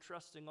Christ, and they're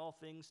entrusting all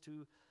things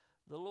to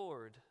the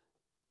Lord.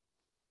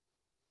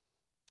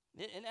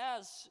 And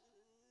as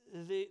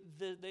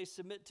they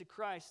submit to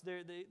Christ,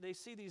 they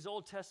see these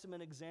Old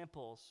Testament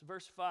examples.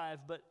 Verse 5,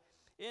 but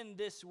in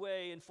this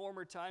way, in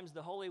former times,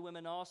 the holy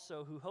women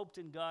also who hoped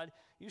in God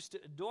used to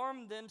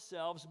adorn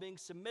themselves, being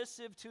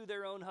submissive to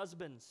their own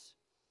husbands.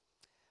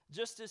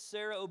 Just as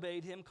Sarah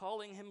obeyed him,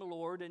 calling him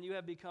Lord, and you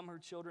have become her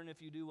children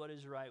if you do what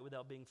is right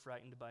without being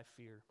frightened by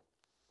fear.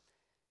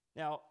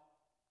 Now,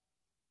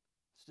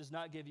 this does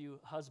not give you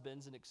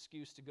husbands an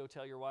excuse to go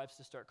tell your wives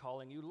to start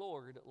calling you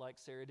Lord like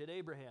Sarah did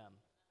Abraham.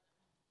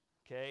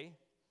 Okay?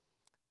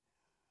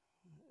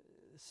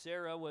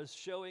 Sarah was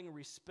showing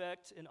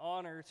respect and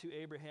honor to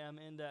Abraham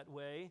in that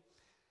way,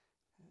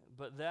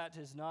 but that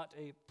is not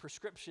a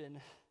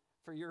prescription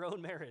for your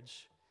own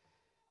marriage.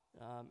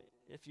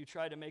 If you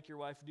try to make your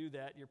wife do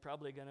that, you're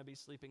probably going to be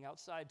sleeping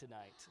outside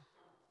tonight.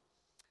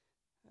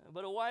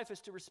 But a wife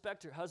is to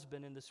respect her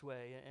husband in this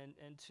way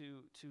and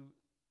to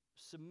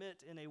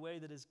submit in a way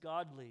that is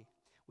godly,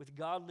 with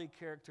godly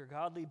character,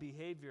 godly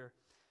behavior.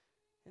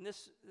 And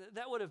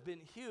that would have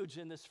been huge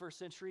in this first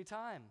century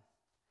time.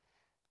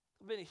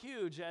 It would have been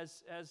huge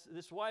as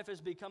this wife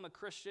has become a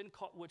Christian,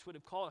 which would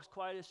have caused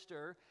quite a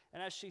stir,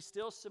 and as she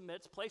still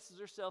submits, places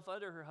herself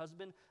under her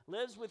husband,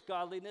 lives with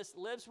godliness,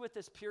 lives with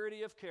this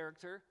purity of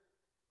character.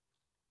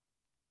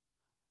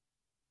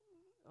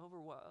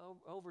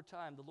 Over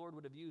time, the Lord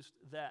would have used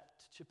that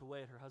to chip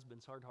away at her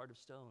husband's hard heart of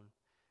stone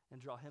and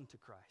draw him to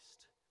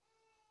Christ.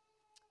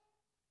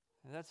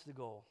 And that's the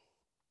goal.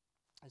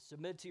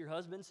 Submit to your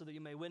husband so that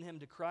you may win him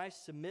to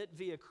Christ. Submit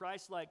via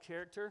Christ-like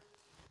character.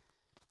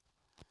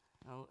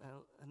 Now,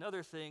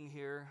 another thing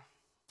here,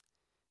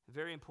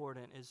 very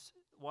important, is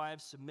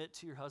wives, submit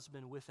to your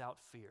husband without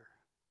fear.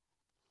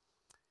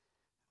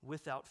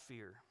 Without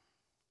fear.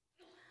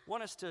 I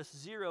want us to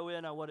zero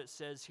in on what it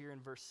says here in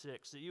verse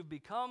 6, that you've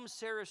become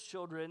Sarah's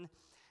children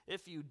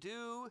if you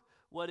do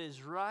what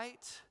is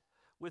right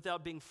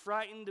without being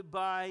frightened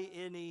by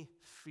any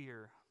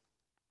fear.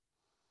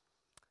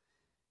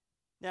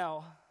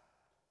 Now,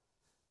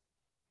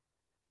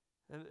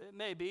 it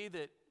may be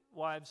that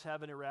wives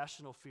have an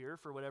irrational fear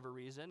for whatever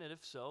reason, and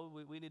if so,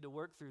 we need to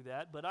work through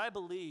that. But I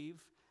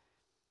believe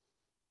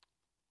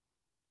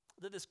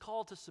that this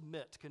call to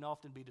submit can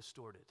often be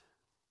distorted.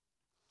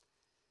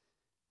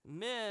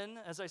 Men,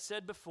 as I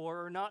said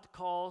before, are not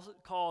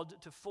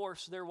called to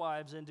force their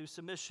wives into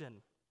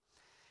submission.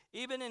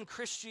 Even in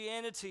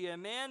Christianity, a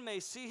man may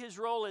see his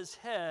role as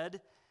head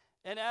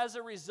and as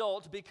a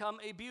result become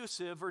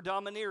abusive or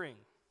domineering.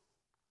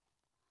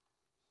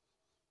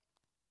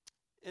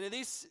 And in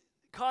these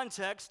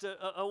contexts,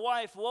 a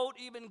wife won't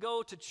even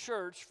go to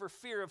church for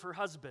fear of her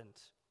husband.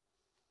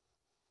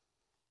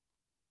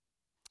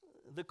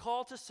 The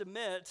call to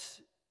submit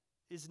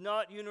is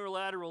not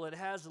unilateral. It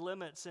has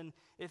limits. And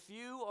if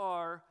you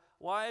are,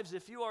 wives,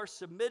 if you are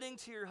submitting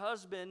to your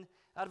husband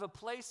out of a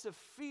place of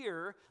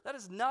fear, that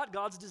is not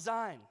God's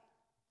design.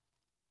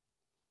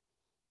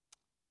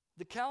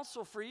 The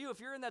counsel for you, if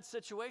you're in that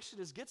situation,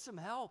 is get some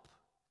help.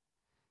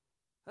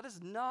 That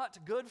is not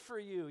good for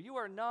you. You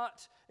are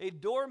not a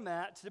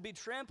doormat to be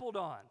trampled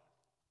on.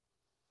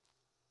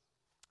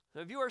 So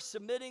if you are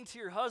submitting to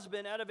your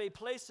husband out of a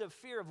place of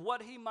fear of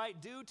what he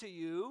might do to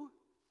you,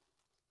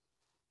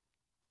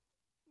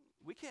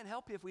 we can't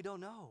help you if we don't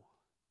know.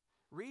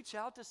 Reach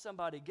out to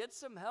somebody. Get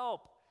some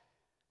help.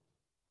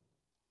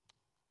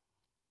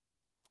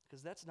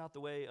 Because that's not the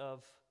way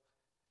of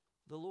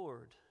the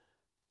Lord.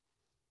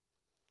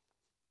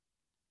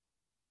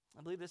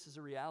 I believe this is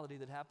a reality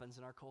that happens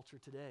in our culture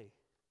today.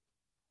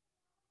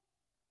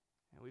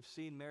 And we've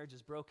seen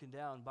marriages broken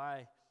down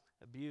by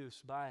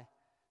abuse, by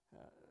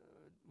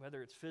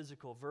whether it's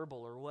physical, verbal,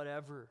 or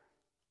whatever.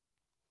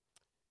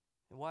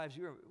 And wives,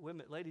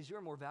 ladies, you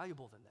are more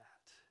valuable than that.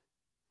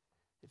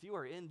 If you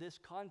are in this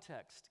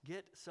context,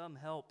 get some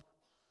help.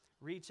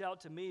 Reach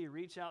out to me.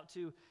 Reach out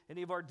to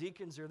any of our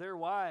deacons or their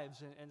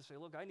wives and say,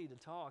 look, I need to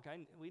talk.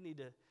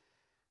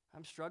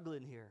 I'm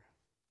struggling here.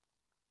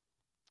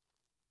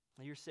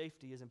 Your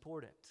safety is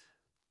important.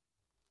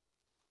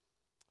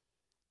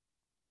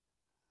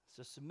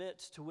 So submit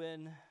to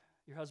win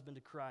your husband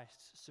to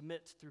Christ.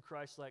 Submit through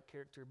Christ-like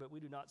character, but you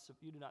do not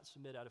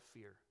submit out of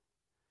fear.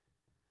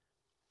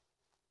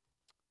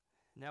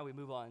 Now we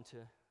move on to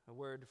a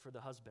word for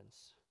the husbands.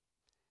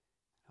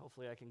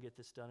 Hopefully I can get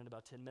this done in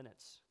about 10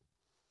 minutes.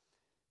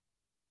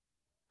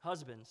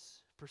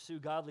 Husbands, pursue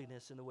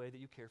godliness in the way that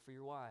you care for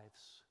your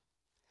wives.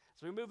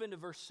 So we move into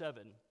verse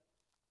 7. It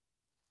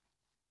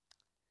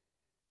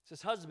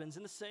says, husbands,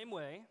 in the same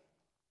way,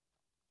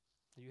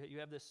 you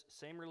have this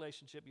same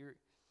relationship, you're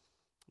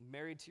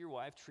married to your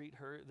wife, treat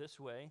her this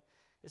way.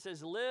 It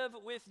says, live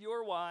with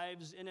your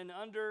wives in an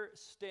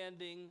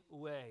understanding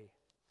way.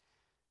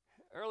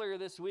 Earlier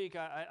this week,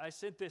 I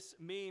sent this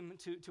meme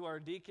to our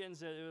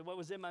deacons. What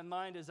was in my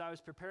mind as I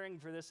was preparing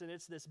for this, and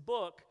it's this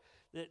book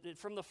that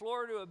from the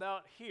floor to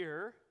about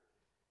here,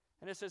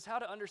 and it says, How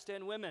to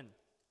Understand Women,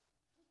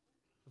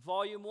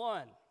 Volume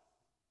 1.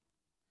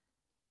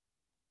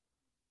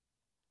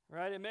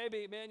 Right? And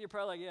maybe, man, you're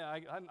probably like,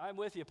 yeah, I'm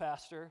with you,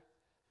 Pastor.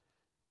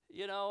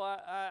 You know,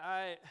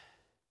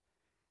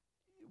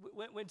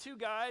 when two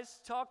guys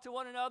talk to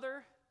one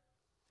another,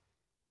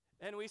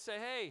 and we say,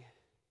 hey,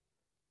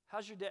 how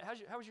was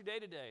your day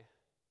today?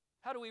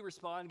 How do we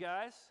respond,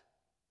 guys?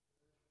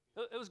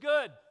 It was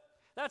good.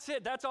 That's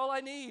it. That's all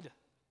I need.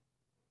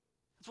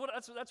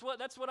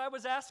 That's what I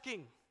was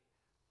asking.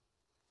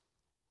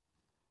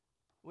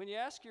 When you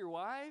ask your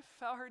wife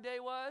how her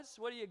day was,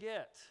 what do you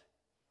get?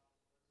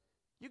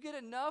 You get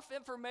enough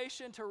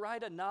information to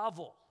write a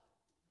novel.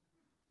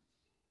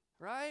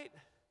 Right?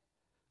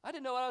 I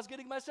didn't know what I was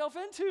getting myself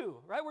into.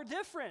 Right? We're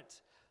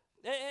different.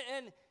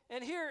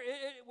 And here,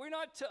 we're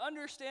not to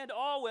understand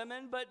all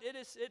women, but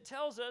it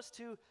tells us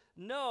to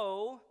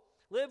know,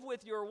 live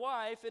with your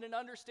wife in an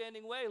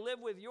understanding way.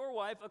 Live with your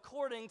wife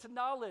according to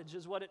knowledge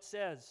is what it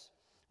says,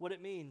 what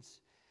it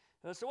means.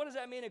 So what does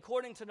that mean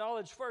according to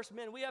knowledge? First,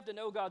 men, we have to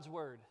know God's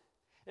word.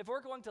 If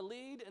we're going to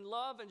lead and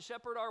love and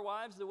shepherd our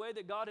wives the way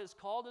that God has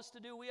called us to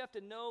do, we have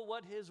to know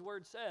what his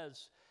word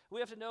says.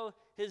 We have to know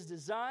his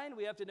design.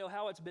 We have to know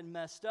how it's been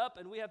messed up.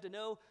 And we have to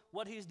know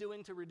what he's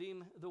doing to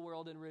redeem the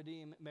world and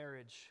redeem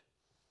marriage.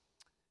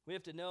 We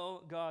have to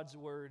know God's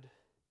word.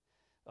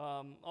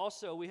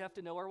 Also, we have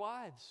to know our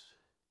wives.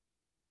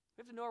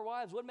 We have to know our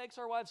wives. What makes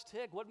our wives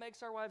tick? What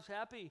makes our wives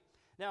happy?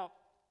 Now,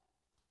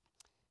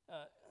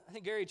 I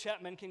think Gary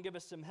Chapman can give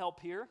us some help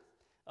here.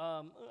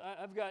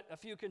 I've got a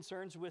few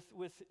concerns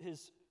with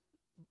his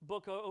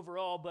book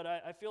overall, but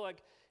I feel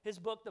like his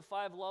book, The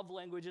 5 Love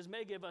Languages,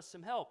 may give us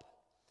some help.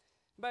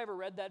 Anybody ever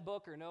read that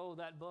book or know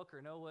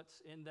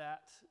what's in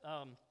that?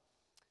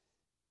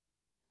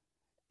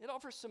 It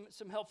offers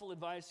some helpful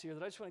advice here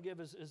that I just want to give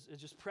as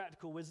just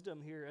practical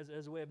wisdom here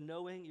as a way of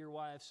knowing your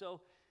wife.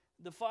 So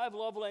the 5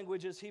 love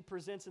languages he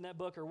presents in that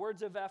book are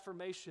words of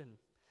affirmation,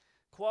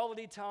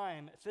 quality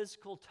time,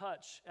 physical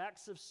touch,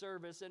 acts of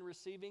service, and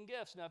receiving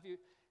gifts. Now,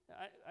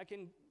 I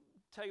can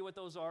tell you what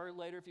those are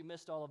later if you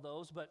missed all of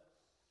those, but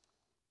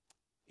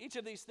each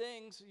of these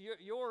things,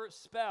 your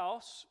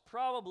spouse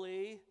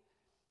probably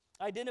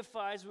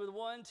identifies with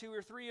 1, 2,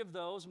 or 3 of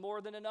those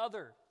more than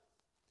another.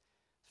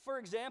 For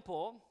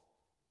example,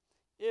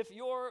 if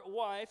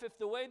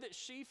the way that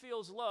she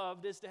feels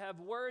loved is to have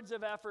words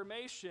of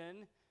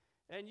affirmation,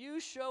 and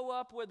you show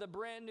up with a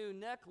brand new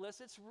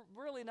necklace, it's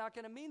really not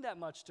going to mean that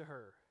much to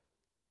her.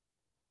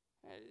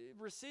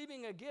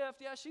 Receiving a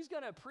gift, yeah, she's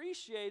going to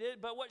appreciate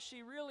it, but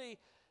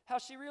how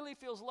she really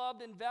feels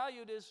loved and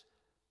valued is,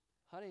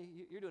 honey,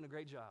 you're doing a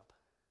great job.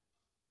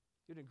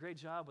 You're doing a great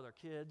job with our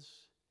kids.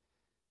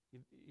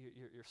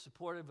 You're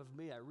supportive of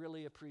me. I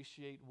really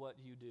appreciate what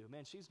you do.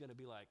 Man, she's going to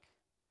be like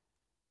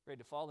ready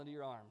to fall into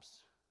your arms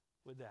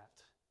with that.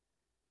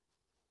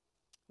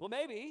 Well,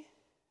 maybe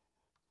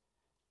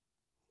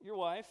your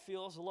wife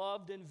feels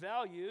loved and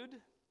valued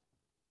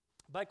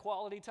by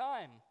quality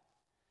time.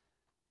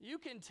 You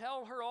can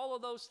tell her all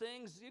of those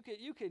things.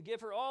 You could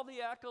give her all the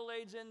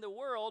accolades in the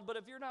world, but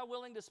if you're not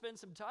willing to spend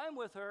some time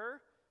with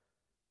her,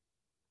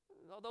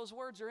 those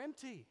words are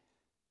empty.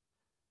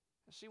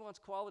 She wants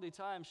quality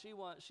time.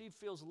 She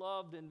feels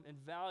loved and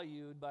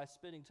valued by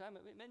spending time.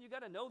 Man, you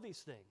got to know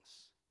these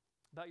things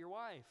about your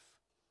wife.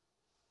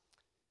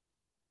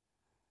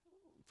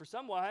 For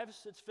some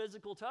wives, it's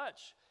physical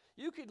touch.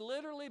 You could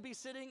literally be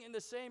sitting in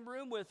the same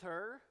room with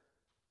her,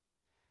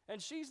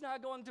 and she's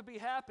not going to be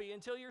happy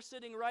until you're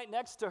sitting right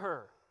next to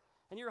her,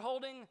 and you're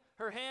holding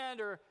her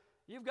hand, or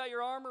you've got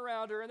your arm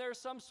around her, and there's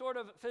some sort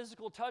of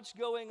physical touch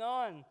going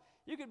on.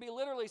 You could be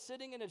literally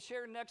sitting in a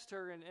chair next to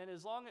her, and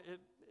as long as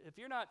if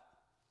you're not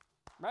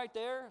right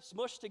there,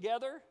 smushed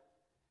together,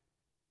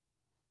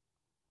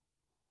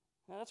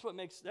 that's what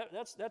makes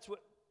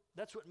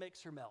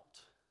her melt.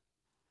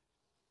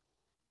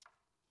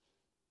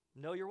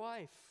 Know your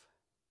wife.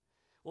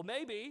 Well,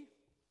 maybe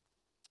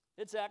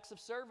it's acts of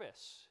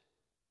service.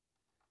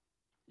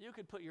 You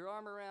could put your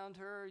arm around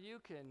her. You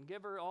can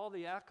give her all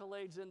the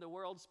accolades in the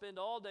world, spend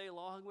all day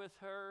long with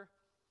her.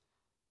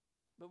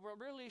 But what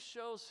really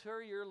shows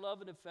her your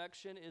love and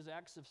affection is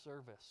acts of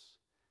service.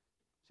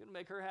 It's going to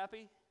make her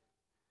happy.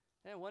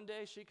 And one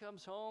day she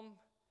comes home,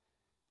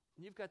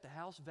 and you've got the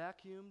house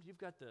vacuumed, you've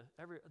got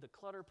the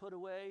clutter put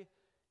away,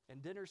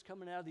 and dinner's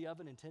coming out of the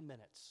oven in 10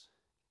 minutes.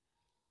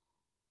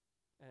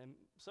 And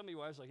some of you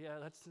wives are like, yeah,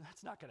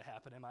 that's not going to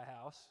happen in my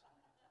house.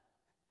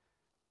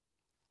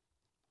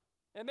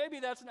 And maybe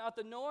that's not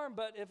the norm,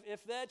 but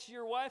if that's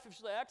your wife, if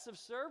she's acts of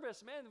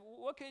service, man,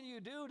 what can you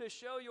do to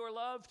show your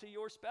love to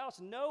your spouse?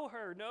 Know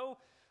her, know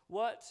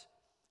what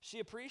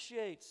she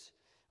appreciates.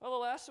 Well, the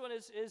last one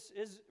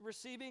is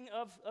receiving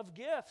of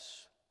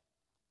gifts.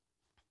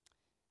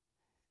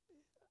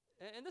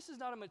 And this is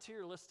not a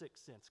materialistic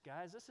sense,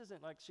 guys. This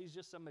isn't like she's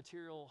just some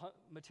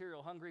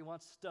material hungry,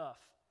 wants stuff.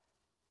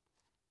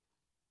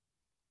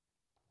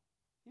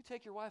 You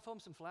take your wife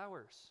home some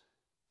flowers.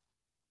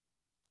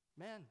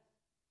 Man,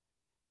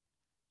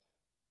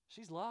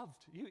 she's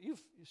loved.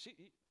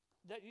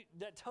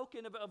 That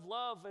token of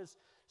love is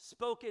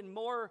spoken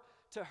more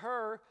to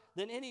her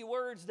than any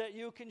words that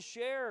you can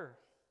share.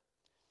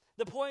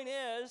 The point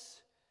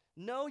is,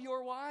 know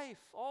your wife.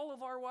 All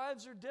of our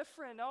wives are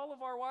different. All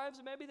of our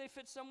wives, maybe they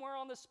fit somewhere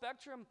on the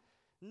spectrum.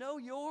 Know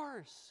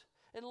yours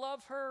and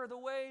love her the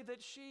way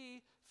that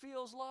she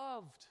feels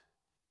loved.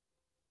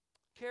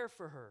 Care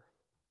for her.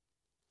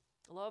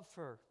 Love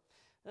her.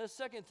 And the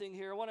second thing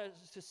here, I want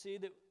us to see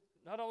that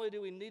not only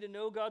do we need to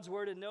know God's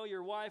word and know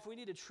your wife, we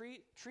need to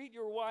treat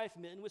your wife,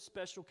 men, with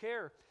special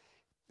care.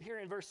 Here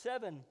in verse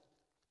 7,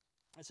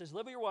 it says,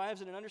 live with your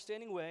wives in an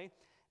understanding way,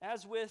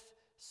 as with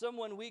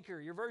someone weaker.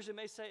 Your version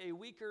may say a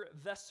weaker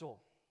vessel.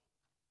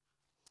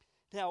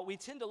 Now, we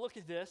tend to look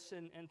at this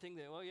and think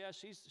that, well, yeah,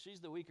 she's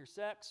the weaker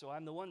sex, so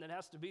I'm the one that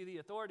has to be the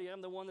authority.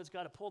 I'm the one that's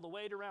got to pull the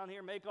weight around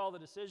here, make all the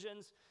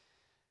decisions.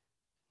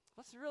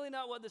 That's really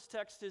not what this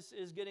text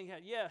is getting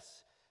at.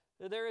 Yes,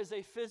 there is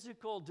a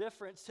physical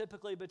difference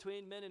typically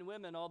between men and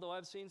women, although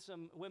I've seen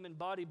some women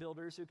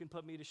bodybuilders who can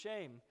put me to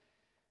shame.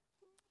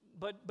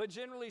 But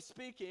generally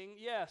speaking,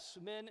 yes,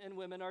 men and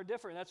women are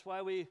different. That's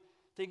why we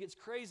think it's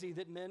crazy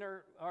that men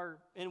are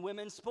in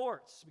women's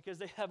sports, because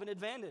they have an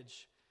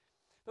advantage.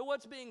 But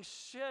what's being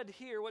shed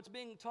here, what's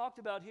being talked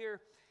about here,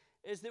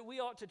 is that we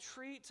ought to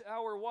treat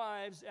our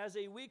wives as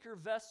a weaker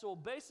vessel.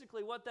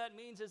 Basically, what that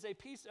means is a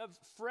piece of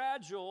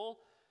fragile,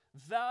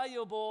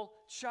 valuable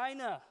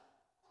china.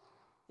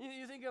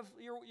 You think of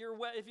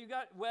if you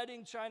got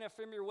wedding china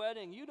from your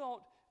wedding, you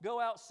don't go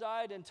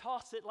outside and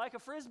toss it like a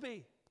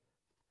frisbee.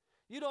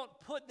 You don't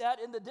put that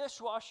in the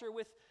dishwasher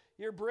with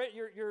your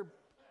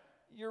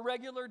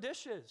regular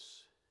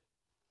dishes.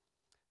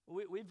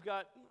 We've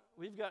got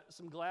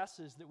some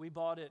glasses that we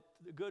bought at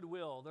the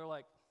Goodwill. They're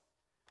like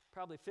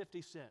probably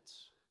 50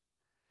 cents.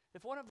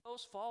 If one of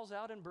those falls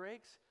out and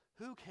breaks,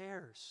 who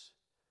cares?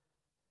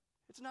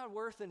 It's not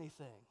worth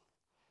anything.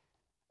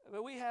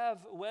 But we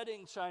have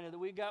wedding china that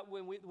we got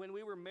when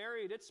we were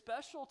married. It's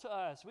special to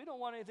us. We don't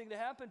want anything to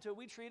happen to it.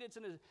 We treat it,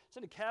 it's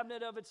in a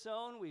cabinet of its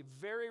own. We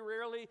very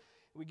rarely,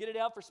 we get it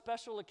out for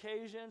special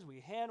occasions. We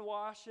hand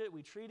wash it.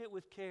 We treat it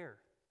with care.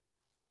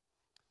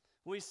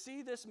 We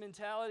see this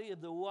mentality of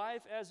the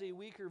wife as a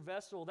weaker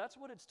vessel. That's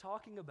what it's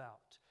talking about.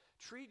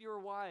 Treat your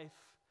wife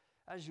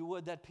as you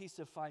would that piece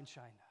of fine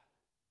china,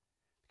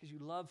 because you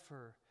love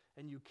her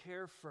and you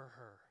care for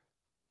her.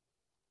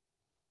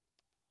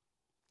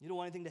 You don't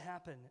want anything to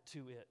happen to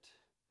it.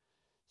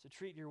 So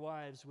treat your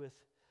wives with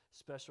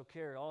special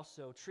care.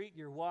 Also, treat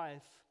your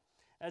wife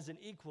as an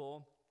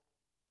equal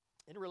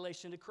in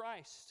relation to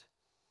Christ.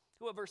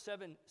 What verse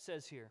 7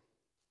 says here.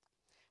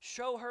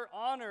 Show her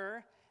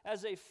honor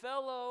as a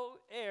fellow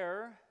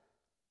heir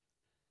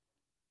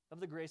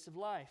of the grace of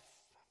life.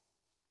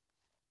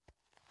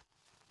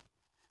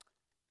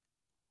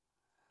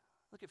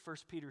 Look at 1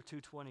 Peter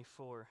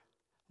 2:24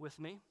 with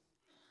me.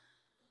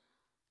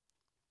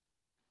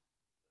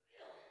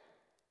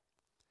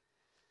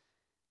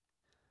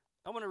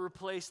 I want to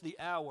replace the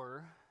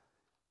hour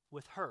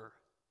with her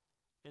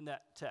in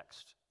that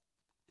text.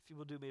 If you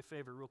will do me a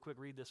favor, real quick,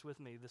 read this with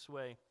me this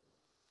way.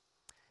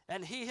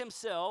 And he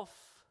himself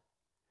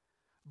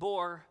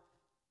bore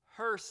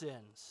her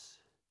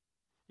sins,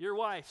 your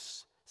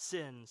wife's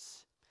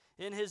sins,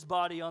 in his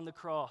body on the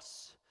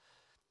cross,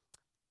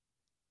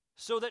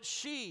 so that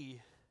she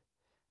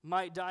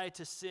might die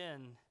to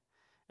sin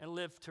and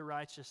live to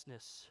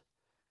righteousness.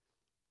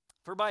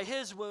 For by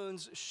his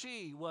wounds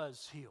she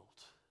was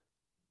healed.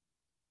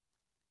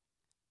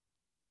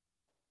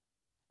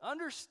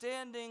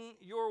 Understanding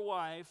your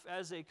wife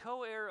as a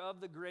co-heir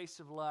of the grace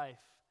of life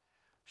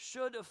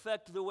should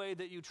affect the way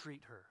that you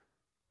treat her.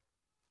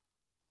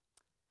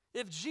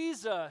 If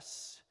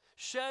Jesus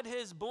shed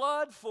his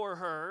blood for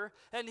her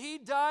and he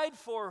died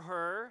for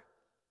her,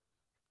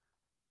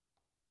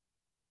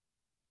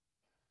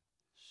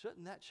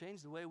 shouldn't that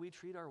change the way we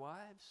treat our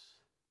wives?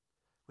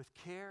 With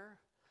care,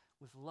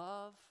 with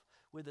love,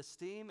 with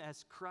esteem,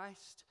 as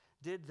Christ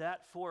did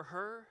that for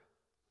her?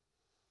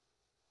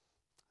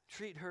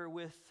 Treat her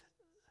with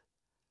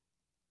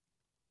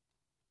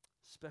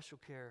special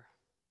care.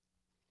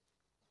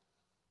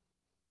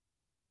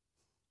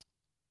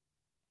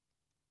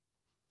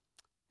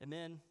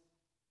 Amen.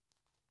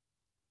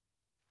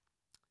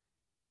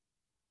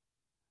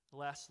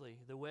 Lastly,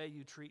 the way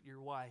you treat your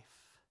wife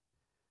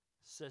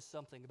says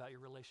something about your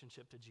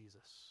relationship to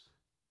Jesus.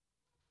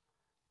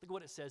 Look at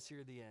what it says here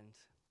at the end.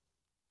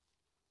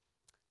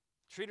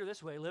 Treat her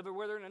this way, live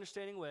with her in an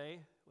understanding way,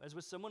 as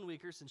with someone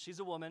weaker, since she's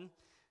a woman.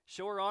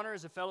 Show her honor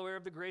as a fellow heir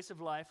of the grace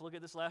of life. Look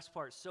at this last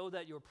part, so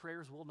that your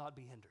prayers will not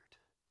be hindered.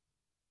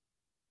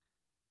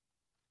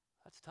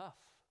 That's tough.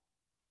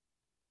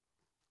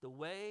 The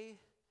way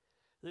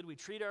that we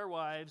treat our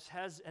wives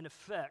has an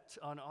effect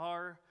on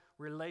our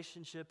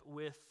relationship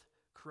with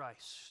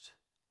Christ.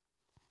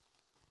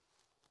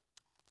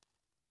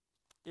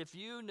 If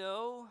you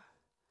know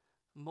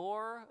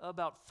more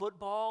about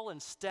football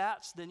and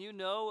stats than you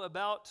know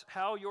about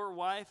how your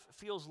wife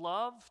feels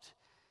loved,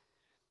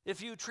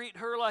 if you treat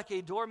her like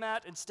a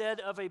doormat instead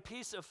of a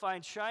piece of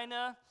fine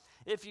china,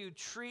 if you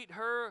treat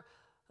her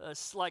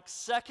like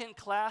second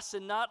class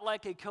and not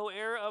like a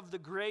co-heir of the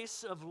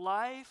grace of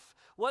life,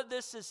 what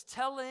this is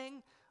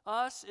telling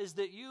us is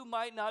that you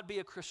might not be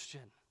a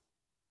Christian.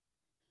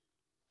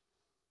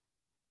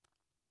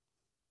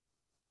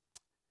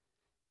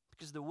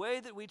 Because the way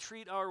that we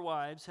treat our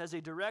wives has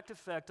a direct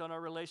effect on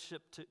our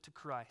relationship to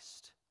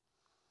Christ.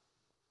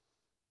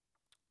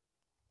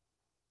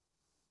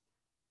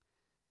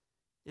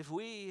 If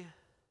we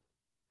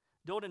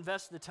don't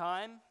invest the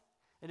time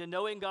into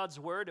knowing God's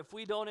word, if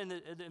we don't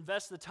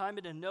invest the time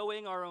into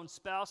knowing our own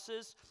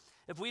spouses,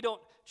 if we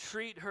don't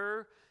treat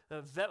her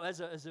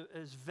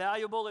as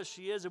valuable as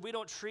she is, if we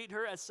don't treat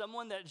her as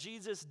someone that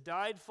Jesus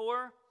died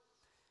for,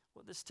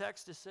 what this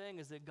text is saying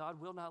is that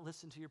God will not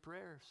listen to your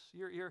prayers.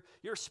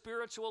 Your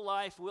spiritual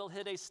life will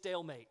hit a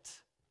stalemate.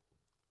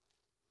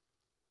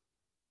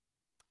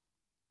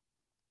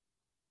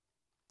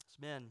 As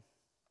men,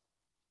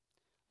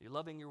 are you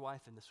loving your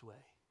wife in this way?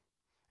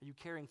 Are you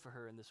caring for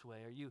her in this way?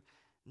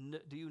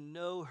 Do you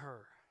know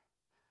her?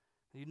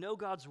 Do you know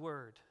God's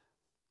word?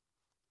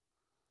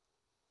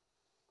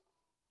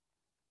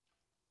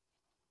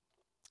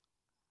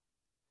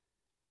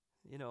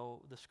 You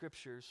know, the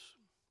scriptures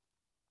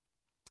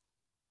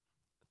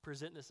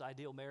present this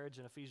ideal marriage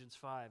in Ephesians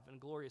 5, a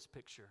glorious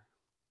picture.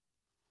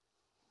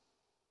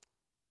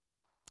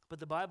 But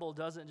the Bible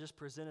doesn't just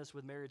present us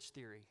with marriage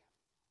theory.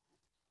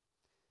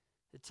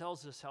 It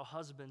tells us how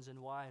husbands and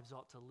wives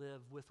ought to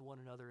live with one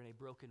another in a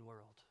broken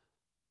world.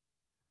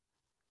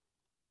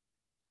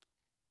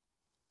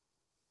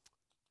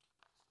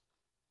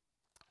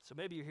 So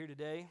maybe you're here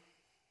today.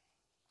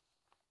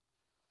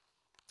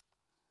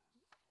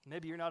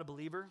 Maybe you're not a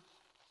believer.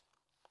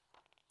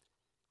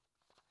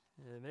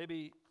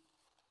 Maybe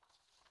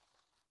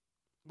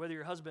whether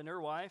you're husband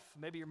or wife,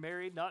 maybe you're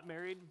married, not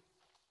married,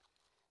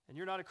 and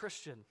you're not a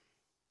Christian.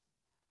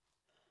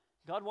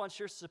 God wants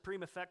your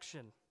supreme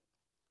affection.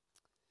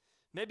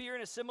 Maybe you're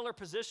in a similar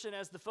position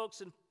as the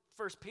folks in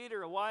 1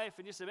 Peter, a wife,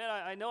 and you say, man,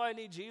 I know I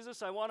need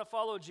Jesus. I want to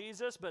follow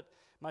Jesus, but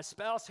my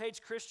spouse hates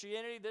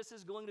Christianity. This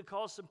is going to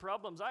cause some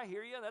problems. I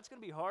hear you. That's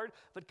going to be hard.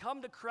 But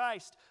come to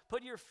Christ.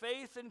 Put your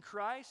faith in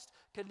Christ.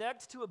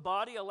 Connect to a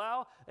body.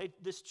 Allow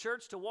this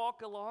church to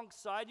walk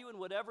alongside you in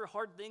whatever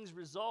hard things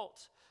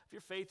result of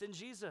your faith in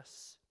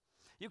Jesus.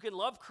 You can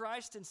love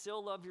Christ and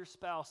still love your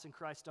spouse in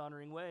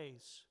Christ-honoring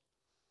ways.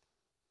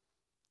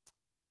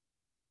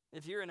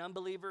 If you're an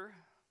unbeliever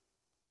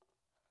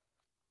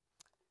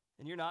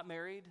and you're not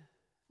married,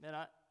 man,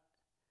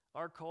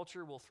 our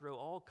culture will throw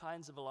all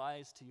kinds of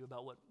lies to you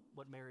about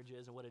what marriage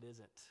is and what it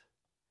isn't.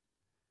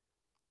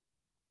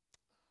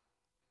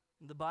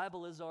 The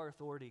Bible is our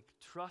authority.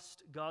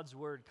 Trust God's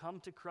word. Come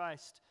to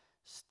Christ.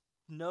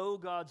 Know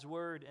God's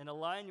word and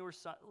align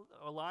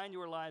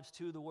your lives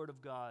to the word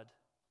of God.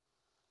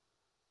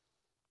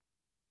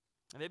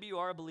 And maybe you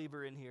are a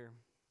believer in here.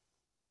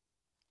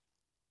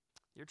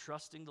 You're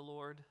trusting the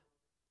Lord,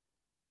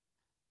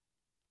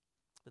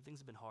 but things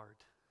have been hard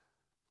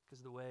because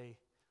of the way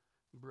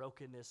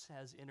brokenness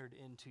has entered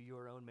into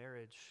your own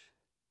marriage.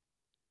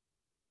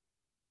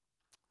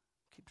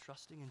 Keep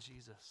trusting in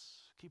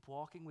Jesus. Keep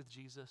walking with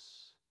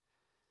Jesus.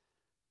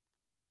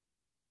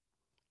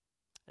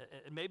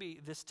 And maybe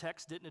this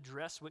text didn't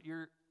address what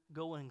you're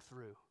going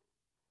through.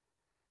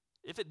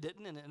 If it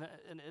didn't,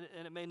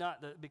 and it may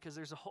not, because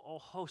there's a whole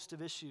host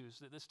of issues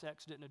that this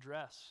text didn't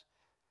address,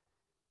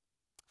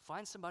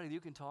 find somebody that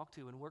you can talk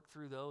to and work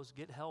through those.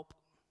 Get help.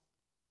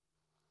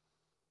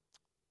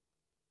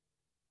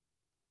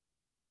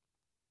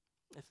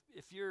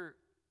 If you're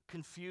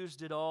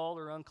confused at all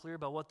or unclear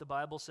about what the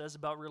Bible says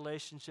about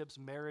relationships,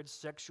 marriage,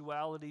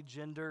 sexuality,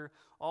 gender,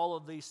 all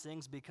of these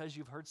things because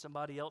you've heard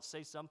somebody else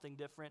say something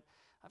different,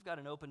 I've got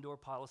an open door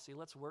policy.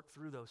 Let's work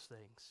through those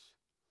things.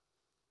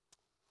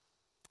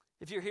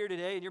 If you're here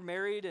today and you're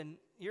married and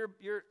you're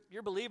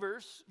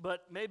believers,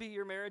 but maybe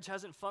your marriage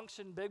hasn't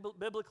functioned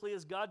biblically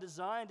as God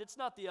designed, it's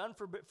not the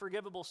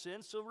unforgivable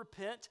sin, so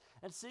repent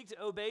and seek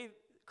to obey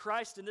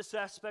Christ in this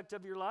aspect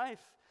of your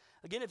life.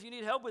 Again, if you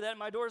need help with that,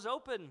 my door's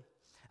open.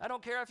 I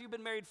don't care if you've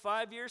been married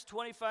 5 years,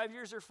 25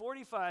 years, or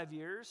 45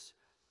 years.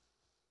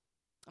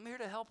 I'm here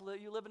to help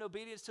you live in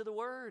obedience to the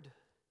word.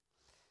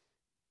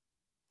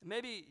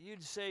 Maybe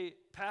you'd say,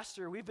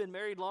 Pastor, we've been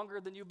married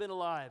longer than you've been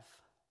alive.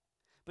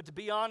 But to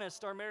be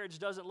honest, our marriage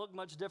doesn't look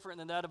much different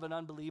than that of an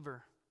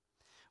unbeliever.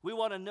 We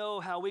want to know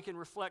how we can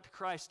reflect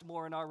Christ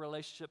more in our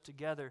relationship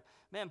together.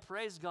 Man,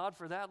 praise God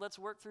for that. Let's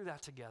work through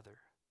that together.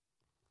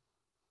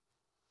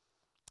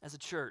 As a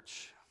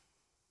church,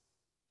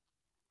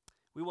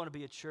 we want to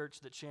be a church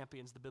that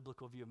champions the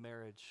biblical view of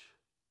marriage.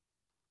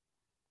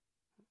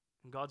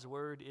 And God's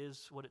word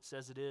is what it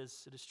says it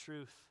is. It is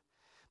truth.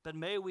 But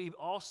may we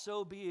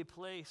also be a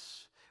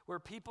place where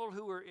people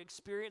who are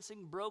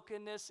experiencing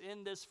brokenness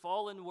in this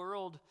fallen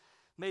world,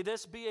 may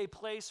this be a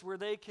place where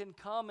they can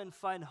come and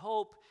find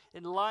hope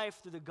in life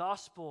through the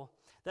gospel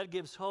that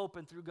gives hope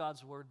and through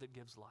God's word that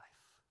gives life.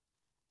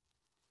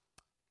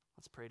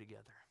 Let's pray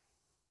together.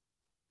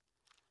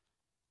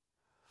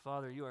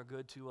 Father, you are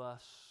good to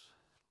us.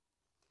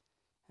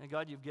 And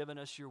God, you've given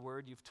us your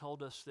word. You've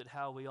told us that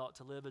how we ought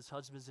to live as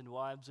husbands and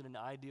wives in an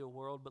ideal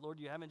world. But Lord,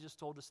 you haven't just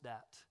told us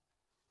that.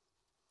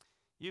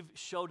 You've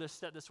showed us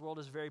that this world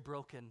is very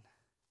broken.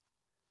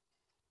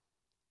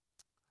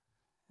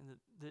 And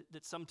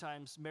that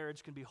sometimes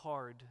marriage can be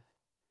hard.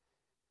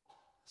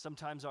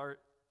 Sometimes our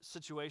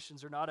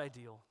situations are not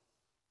ideal.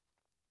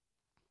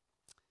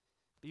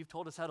 But you've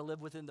told us how to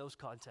live within those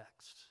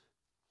contexts.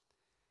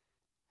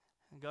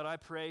 And God, I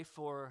pray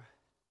for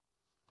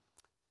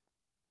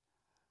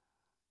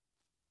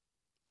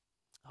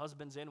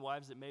husbands and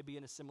wives that may be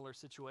in a similar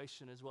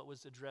situation as what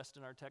was addressed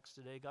in our text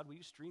today. God, will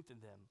you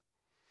strengthen them?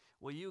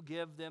 Will you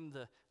give them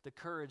the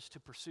courage to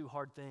pursue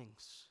hard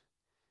things?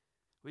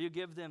 Will you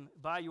give them,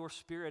 by your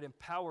Spirit,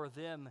 empower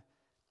them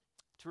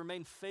to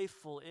remain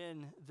faithful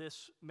in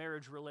this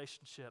marriage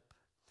relationship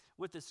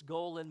with this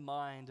goal in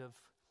mind of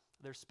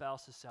their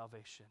spouse's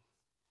salvation?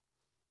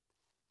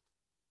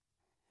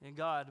 And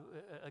God,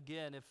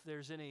 again, if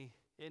there's any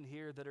in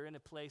here that are in a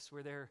place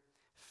where they're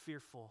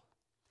fearful,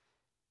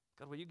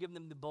 God, will you give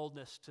them the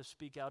boldness to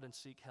speak out and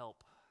seek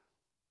help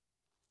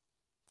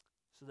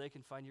so they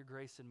can find your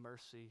grace and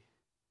mercy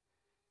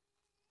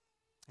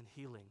and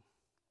healing?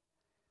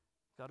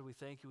 God, we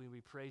thank you and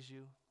we praise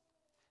you.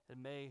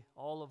 And may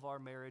all of our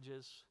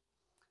marriages,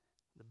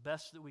 the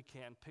best that we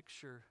can,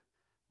 picture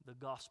the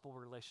gospel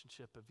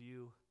relationship of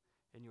you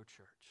and your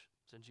church.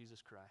 It's in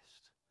Jesus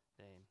Christ's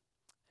name.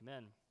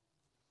 Amen.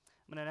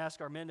 I'm going to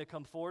ask our men to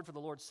come forward for the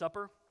Lord's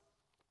Supper.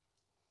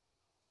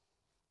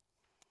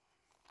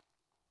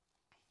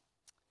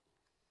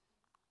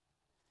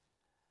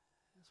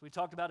 So we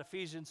talked about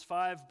Ephesians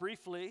 5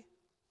 briefly.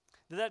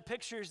 That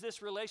pictures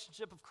this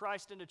relationship of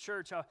Christ in the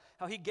church,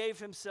 how he gave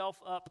himself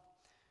up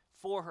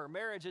for her.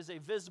 Marriage is a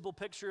visible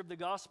picture of the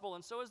gospel,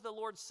 and so is the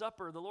Lord's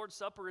Supper. The Lord's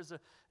Supper is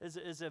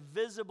a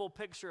visible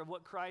picture of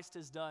what Christ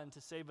has done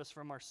to save us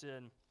from our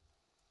sin.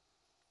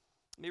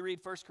 Let me read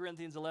 1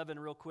 Corinthians 11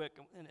 real quick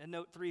and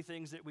note three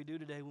things that we do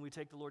today when we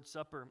take the Lord's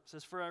Supper. It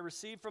says, "For I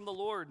received from the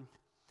Lord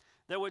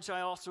that which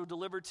I also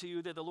delivered to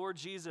you, that the Lord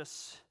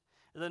Jesus,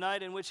 the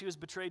night in which he was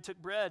betrayed,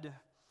 took bread.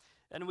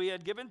 And we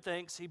had given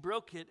thanks, he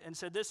broke it and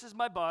said, 'This is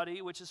my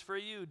body, which is for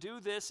you.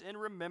 Do this in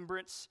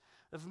remembrance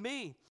of me.'